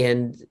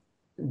 And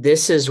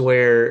this is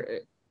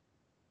where,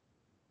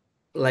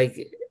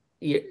 like,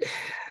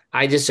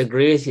 I just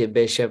agree with you,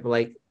 Bishop.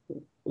 Like,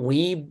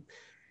 when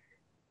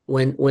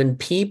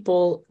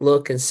people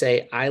look and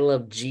say, I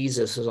love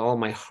Jesus with all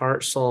my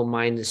heart, soul,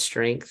 mind, and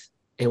strength,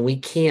 and we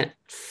can't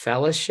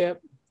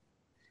fellowship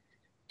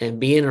and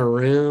be in a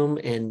room,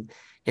 and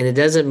it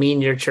doesn't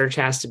mean your church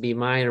has to be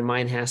mine or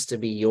mine has to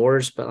be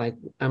yours, but like,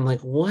 I'm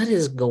like, what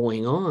is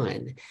going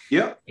on?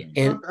 Yeah,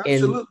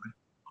 absolutely.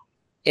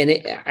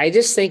 I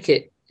just think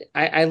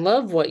I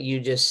love what you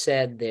just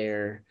said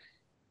there.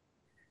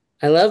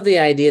 I love the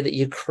idea that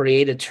you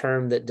create a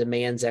term that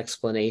demands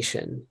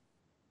explanation,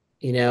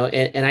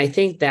 and I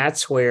think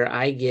that's where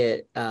I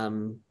get,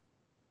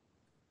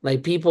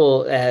 like,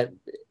 people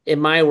in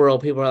my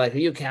world, people are like, are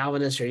you a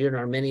Calvinist or you're an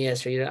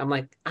Arminius, I'm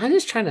like, I'm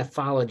just trying to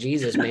follow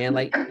Jesus, man.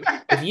 Like,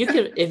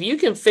 if you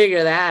can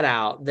figure that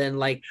out, then,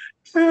 like,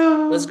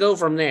 let's go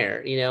from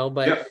there,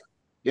 but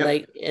yep.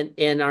 Like,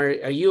 and are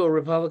you a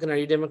Republican? Are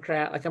you a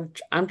Democrat? Like,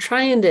 I'm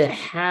trying to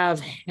have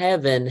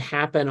heaven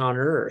happen on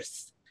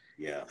earth.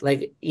 Yeah.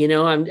 Like,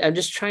 I'm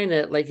just trying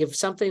to, like, if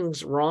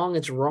something's wrong,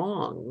 it's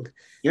wrong.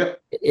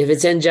 Yep. If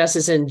it's unjust,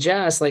 it's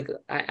unjust. Like,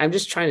 I'm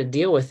just trying to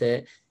deal with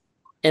it.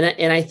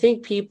 And I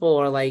think people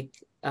are like,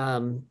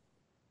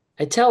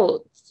 I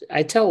tell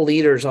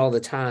leaders all the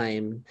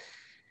time,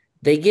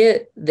 they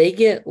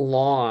get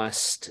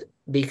lost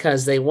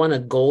because they want a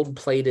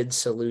gold-plated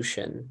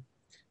solution.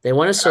 They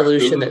want a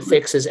solution that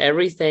fixes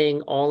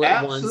everything all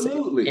at once,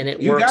 and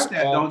it you works. Got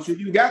that, don't you?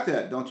 You got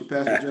that, don't you,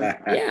 Pastor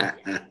Jeff? Yeah.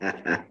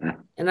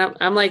 And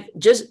I'm like,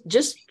 just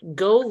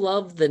go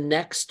love the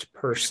next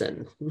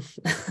person.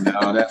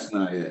 No, that's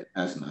not it.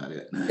 That's not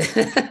it.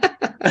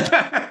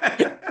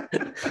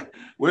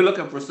 We're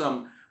looking for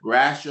some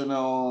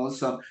rational,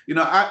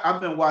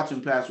 I've been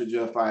watching Pastor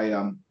Jeff.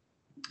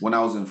 When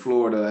I was in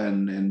Florida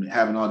and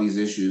having all these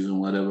issues and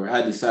whatever,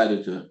 I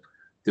decided to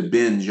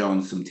binge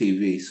on some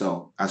TV.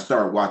 So I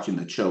started watching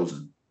The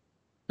Chosen.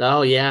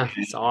 Oh yeah,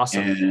 it's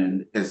awesome.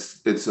 And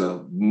it's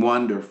a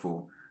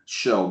wonderful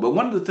show. But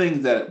one of the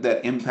things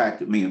that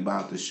impacted me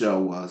about the show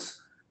was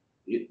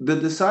the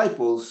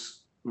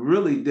disciples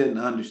really didn't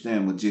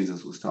understand what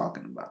Jesus was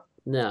talking about.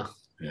 No.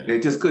 They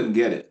just couldn't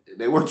get it.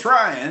 They were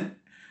trying,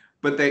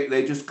 but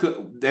they just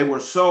could. They were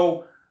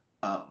so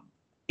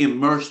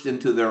immersed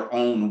into their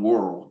own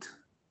world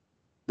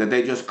that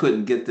they just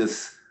couldn't get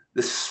this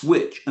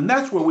switch. And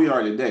that's where we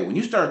are today. When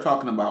you start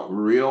talking about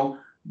real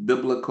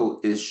biblical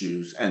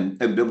issues and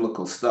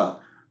biblical stuff,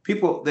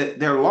 people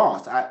they're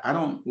lost. I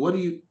don't. What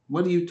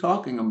are you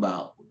talking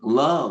about?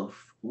 Love?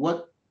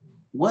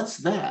 What's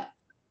that?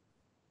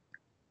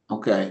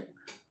 Okay,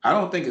 I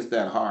don't think it's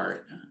that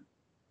hard.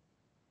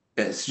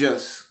 It's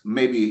just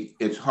maybe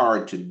it's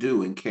hard to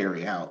do and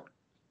carry out,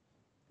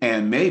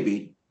 and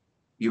maybe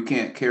you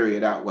can't carry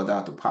it out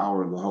without the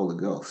power of the Holy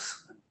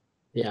Ghost.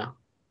 Yeah.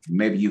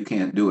 Maybe you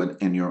can't do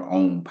it in your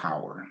own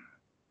power.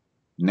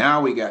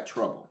 Now we got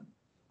trouble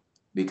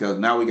because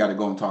now we got to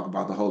go and talk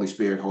about the Holy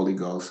Spirit, Holy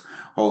Ghost,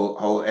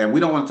 and we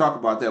don't want to talk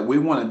about that. We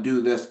want to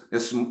do this.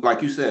 It's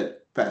like you said,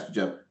 Pastor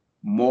Jeff,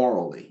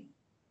 morally.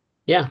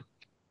 Yeah.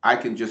 I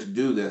can just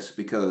do this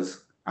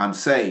because I'm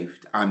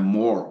saved. I'm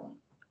moral.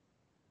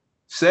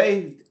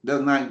 Saved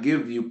does not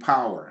give you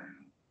power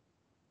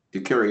to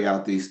carry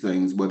out these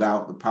things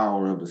without the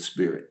power of the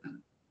Spirit.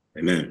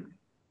 Amen.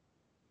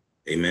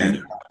 Amen. And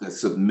you have to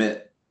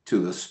submit to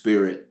the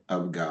Spirit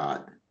of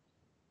God.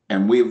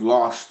 And we've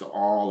lost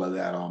all of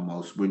that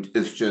almost.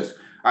 It's just,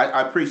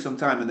 I preach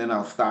sometime and then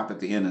I'll stop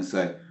at the end and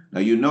say, now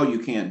you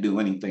can't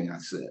do anything I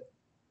said.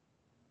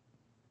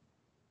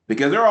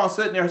 Because they're all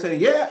sitting there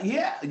saying, yeah,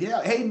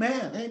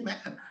 amen.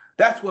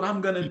 That's what I'm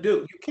going to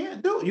do. You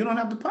can't do it. You don't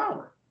have the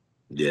power.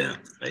 Yeah,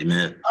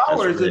 amen. The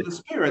power is in the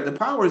Spirit. The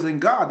power is in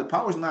God. The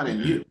power is not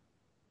in you.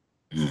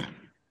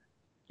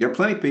 There are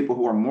plenty of people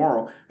who are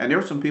moral, and there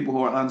are some people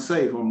who are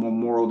unsaved who are more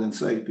moral than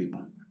saved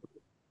people.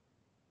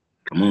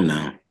 Come on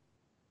now.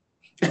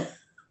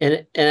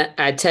 And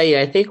I tell you,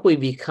 I think we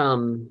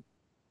become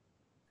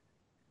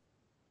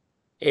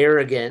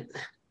arrogant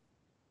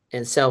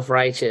and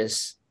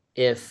self-righteous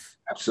if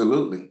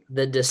Absolutely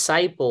the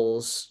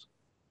disciples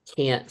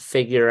can't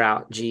figure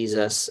out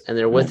Jesus and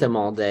they're with him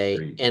all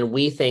day, and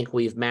we think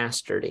we've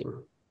mastered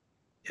him.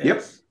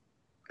 Yes.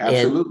 Yep,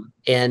 absolutely.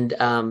 And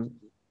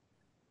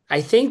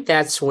I think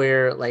that's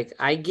where, like,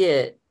 I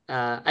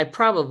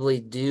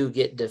probably do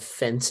get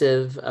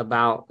defensive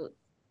about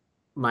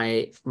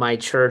my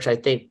church. I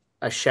think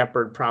a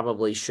shepherd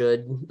probably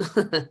should,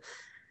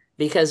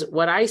 because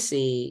what I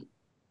see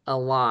a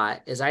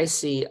lot is I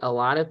see a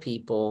lot of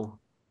people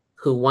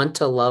who want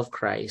to love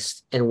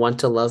Christ and want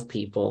to love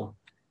people,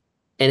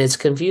 and it's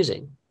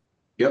confusing.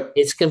 Yep.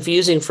 It's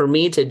confusing for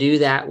me to do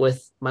that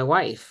with my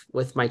wife,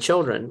 with my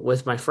children,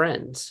 with my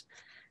friends,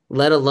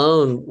 let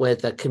alone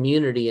with a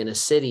community and a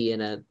city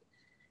and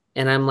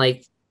I'm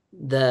like,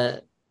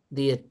 the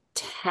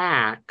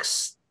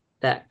attacks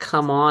that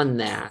come on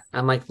that,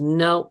 I'm like,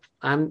 nope,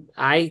 I'm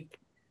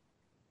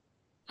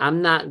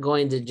not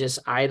going to just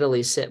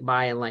idly sit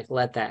by and like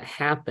let that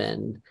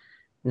happen.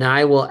 Now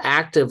I will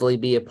actively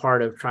be a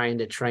part of trying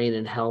to train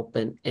and help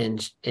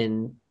and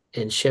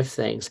shift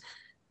things.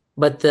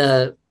 But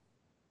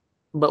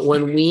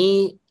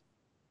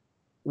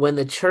when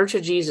the Church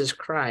of Jesus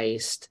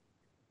Christ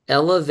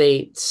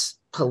elevates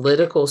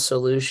political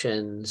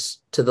solutions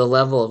to the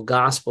level of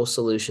gospel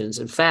solutions,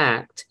 in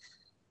fact,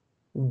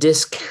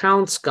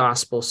 discounts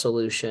gospel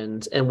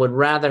solutions and would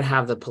rather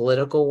have the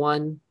political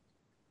one,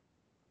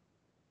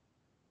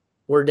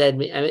 we're dead. I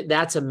mean,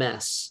 that's a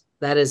mess.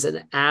 That is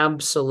an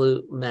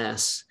absolute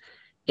mess.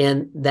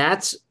 And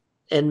that's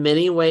in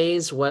many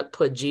ways what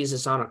put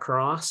Jesus on a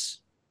cross.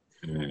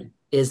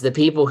 Is the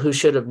people who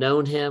should have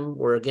known him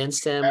were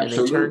against him. Absolutely.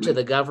 And they turned to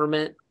the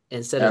government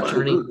instead of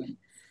turning.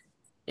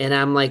 And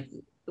I'm like,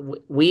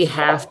 we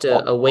have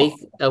to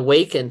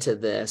awaken to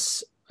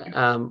this,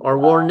 or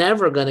we're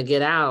never going to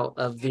get out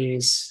of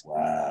these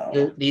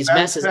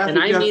messes. And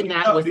I mean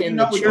that within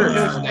the church,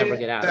 we'll never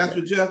get out of it.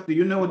 Pastor Jeff, do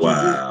you know what you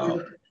just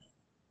said?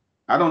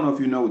 I don't know if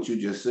you know what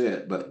you just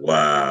said, but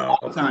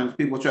oftentimes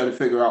people try to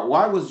figure out,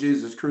 why was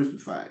Jesus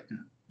crucified?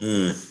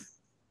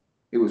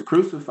 He was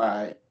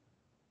crucified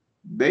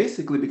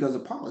basically because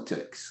of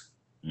politics.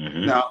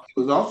 Now,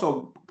 he was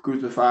also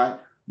crucified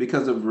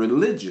because of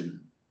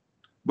religion.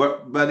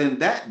 But in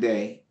that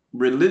day,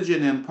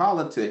 religion and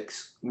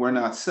politics were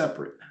not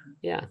separate.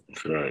 Yeah.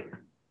 That's right.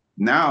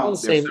 Now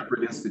they're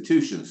separate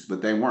institutions,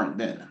 but they weren't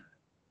then.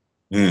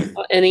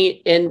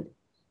 And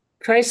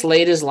Christ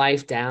laid his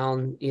life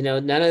down. You know,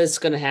 none of this is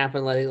going to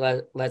happen.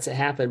 Lets it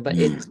happen. But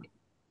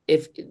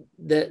if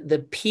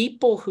the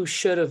people who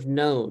should have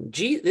known,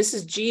 this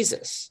is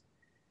Jesus.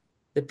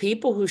 The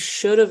people who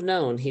should have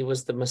known he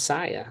was the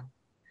Messiah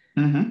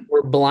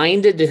were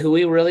blinded to who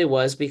he really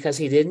was because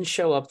he didn't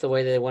show up the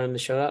way they wanted him to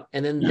show up.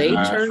 And then they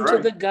turned to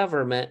the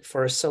government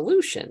for a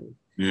solution.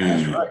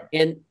 That's right.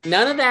 And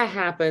none of that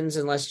happens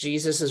unless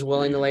Jesus is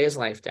willing to lay his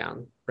life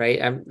down.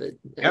 Right. I'm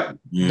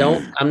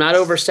not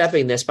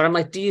overstepping this, but I'm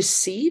like, do you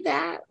see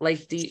that?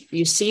 Like, do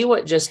you see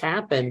what just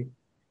happened?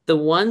 The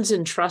ones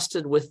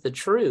entrusted with the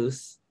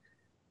truth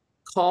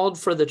called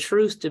for the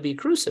truth to be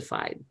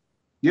crucified.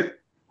 Yep.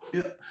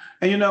 Yeah.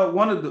 And you know,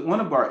 one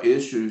of our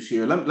issues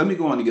here, let me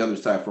go on the other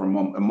side for a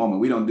moment.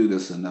 We don't do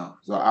this enough,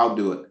 so I'll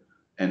do it.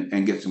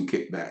 and get some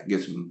kickback,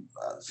 get some.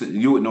 So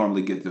you would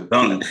normally get the.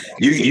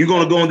 You're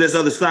gonna go on this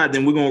other side,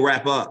 then we're gonna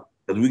wrap up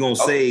because we're gonna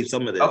save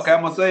some of this. Okay,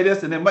 I'm gonna say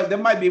this, and then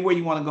that might be where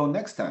you want to go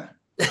next time.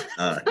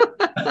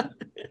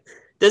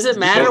 Does it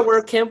matter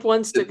where Kemp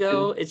wants to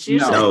go? It's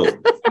usually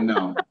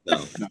no.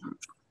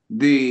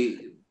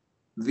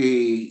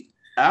 The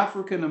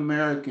African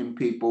American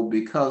people,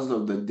 because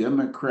of the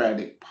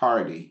Democratic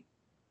Party,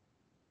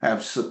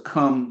 have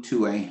succumbed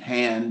to a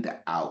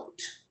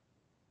handout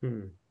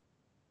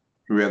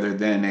rather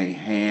than a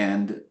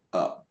hand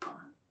up.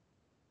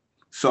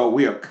 So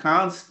we are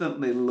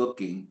constantly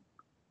looking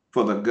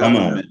for the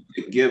government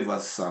to give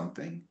us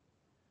something,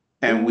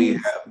 and we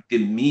have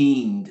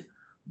demeaned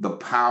the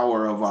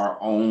power of our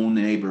own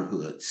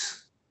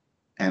neighborhoods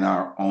and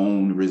our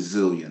own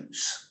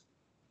resilience.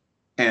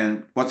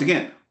 And once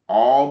again,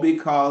 all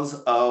because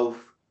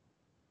of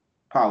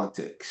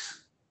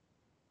politics,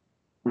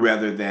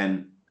 rather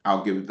than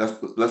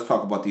let's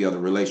talk about the other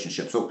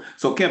relationships.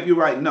 So Kemp, you're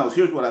writing notes.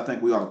 Here's what I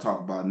think we ought to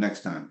talk about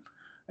next time.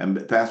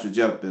 And Pastor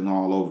Jeff been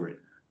all over it.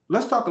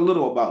 Let's talk a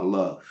little about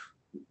love.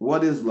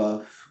 What is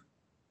love?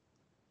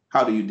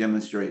 How do you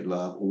demonstrate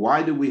love?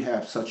 Why do we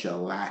have such a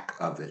lack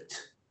of it?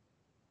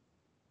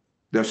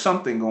 There's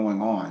something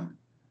going on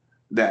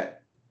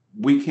that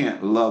we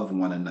can't love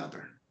one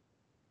another.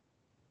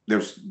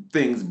 There's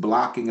things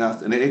blocking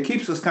us, and it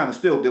keeps us kind of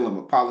still dealing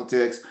with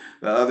politics.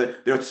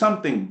 There's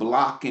something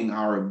blocking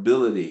our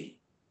ability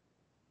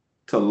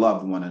to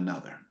love one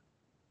another.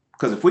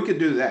 Because if we could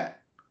do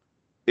that,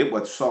 it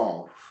would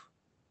solve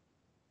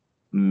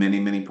many,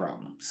 many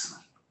problems.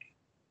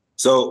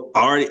 So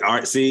all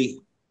right. See,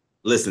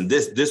 listen,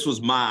 this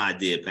was my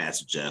idea,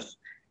 Pastor Jeff.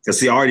 Because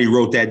he already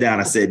wrote that down.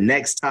 I said,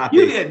 next topic.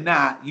 You did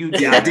not. You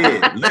did. Yeah, I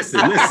did. Listen.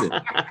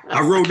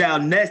 I wrote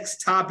down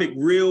next topic,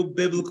 real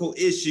biblical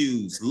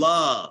issues,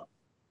 love.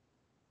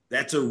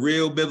 That's a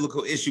real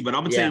biblical issue. But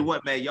I'm going to tell you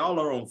what, man, y'all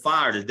are on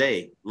fire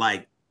today.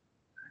 Like,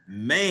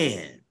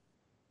 man,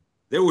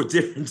 there were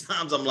different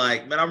times I'm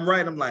like, man, I'm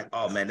right. I'm like,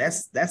 oh, man,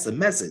 that's a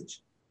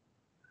message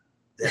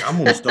that I'm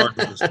going to start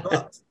to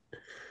construct.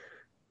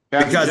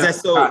 Because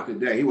that's so hot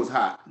today. He was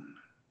hot.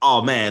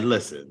 Oh man,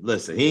 listen.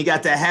 He ain't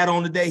got that hat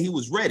on today. He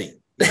was ready.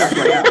 That's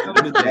what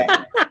happened today.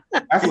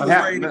 That's what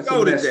happened. Ready to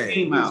go today.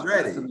 He was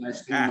ready.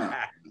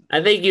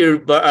 I think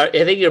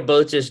you're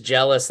both just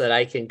jealous that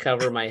I can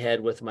cover my head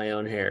with my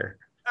own hair.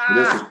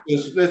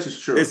 This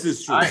is true. This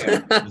is true.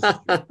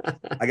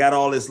 I got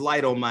all this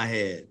light on my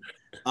head.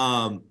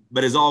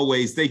 But as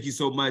always, thank you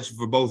so much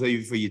for both of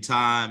you for your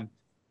time,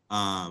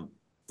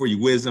 for your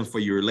wisdom, for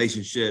your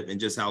relationship, and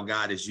just how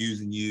God is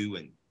using you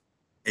and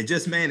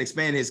just, man,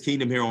 expand his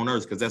kingdom here on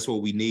earth, because that's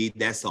what we need.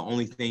 That's the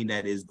only thing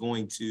that is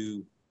going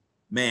to,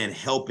 man,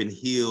 help and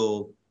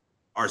heal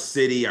our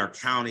city, our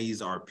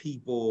counties, our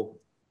people.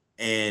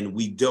 And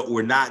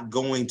we're not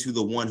going to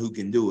the one who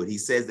can do it. He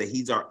says that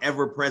he's our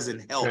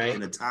ever-present help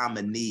in a time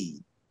of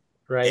need.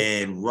 Right.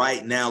 And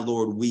right now,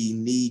 Lord, we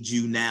need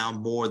you now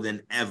more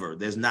than ever.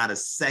 There's not a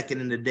second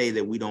in the day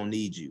that we don't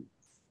need you.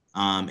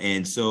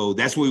 And so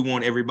that's what we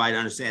want everybody to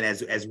understand.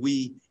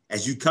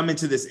 As you come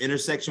into this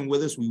intersection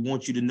with us, we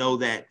want you to know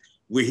that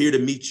we're here to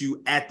meet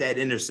you at that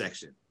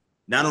intersection.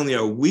 Not only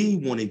are we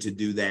wanting to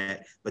do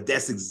that, but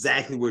that's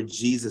exactly where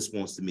Jesus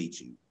wants to meet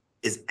you.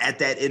 It's at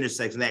that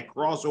intersection, that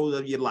crossroads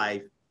of your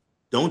life.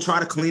 Don't try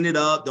to clean it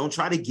up. Don't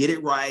try to get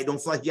it right.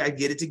 Don't feel like you got to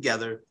get it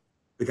together,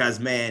 because,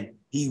 man,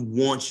 he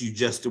wants you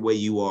just the way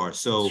you are.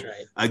 So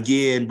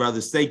again,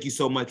 brothers, thank you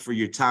so much for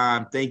your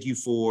time. Thank you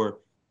for,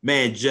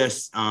 man,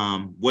 just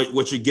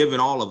what you're giving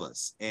all of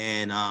us.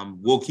 And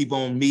we'll keep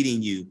on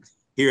meeting you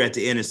here at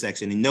the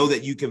intersection. And know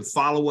that you can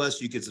follow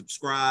us. You can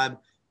subscribe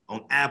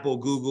on Apple,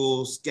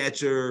 Google,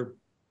 Sketcher,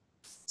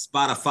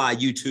 Spotify,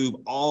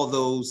 YouTube, all of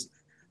those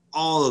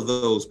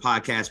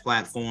podcast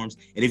platforms.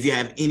 And if you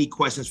have any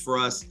questions for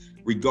us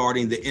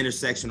regarding the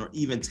intersection, or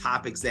even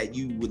topics that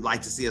you would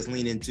like to see us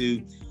lean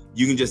into,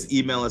 you can just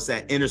email us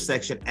at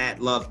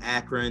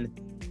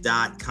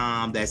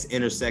intersection@loveakron.com. That's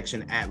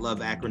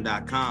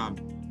intersection@loveakron.com.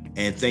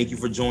 And thank you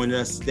for joining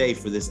us today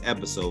for this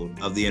episode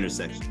of The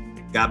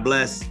Intersection. God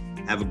bless.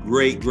 Have a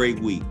great, great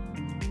week.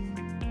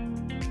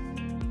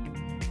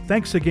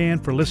 Thanks again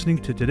for listening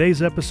to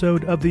today's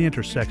episode of The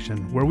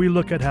Intersection, where we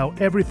look at how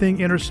everything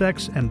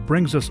intersects and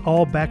brings us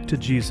all back to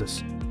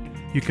Jesus.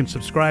 You can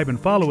subscribe and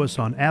follow us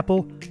on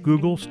Apple,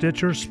 Google,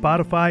 Stitcher,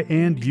 Spotify,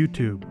 and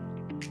YouTube.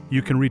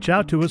 You can reach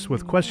out to us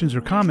with questions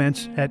or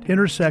comments at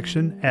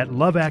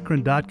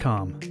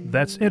intersection@loveakron.com.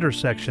 That's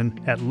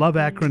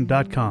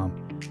intersection@loveakron.com.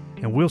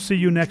 And we'll see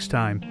you next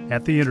time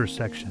at The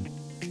Intersection.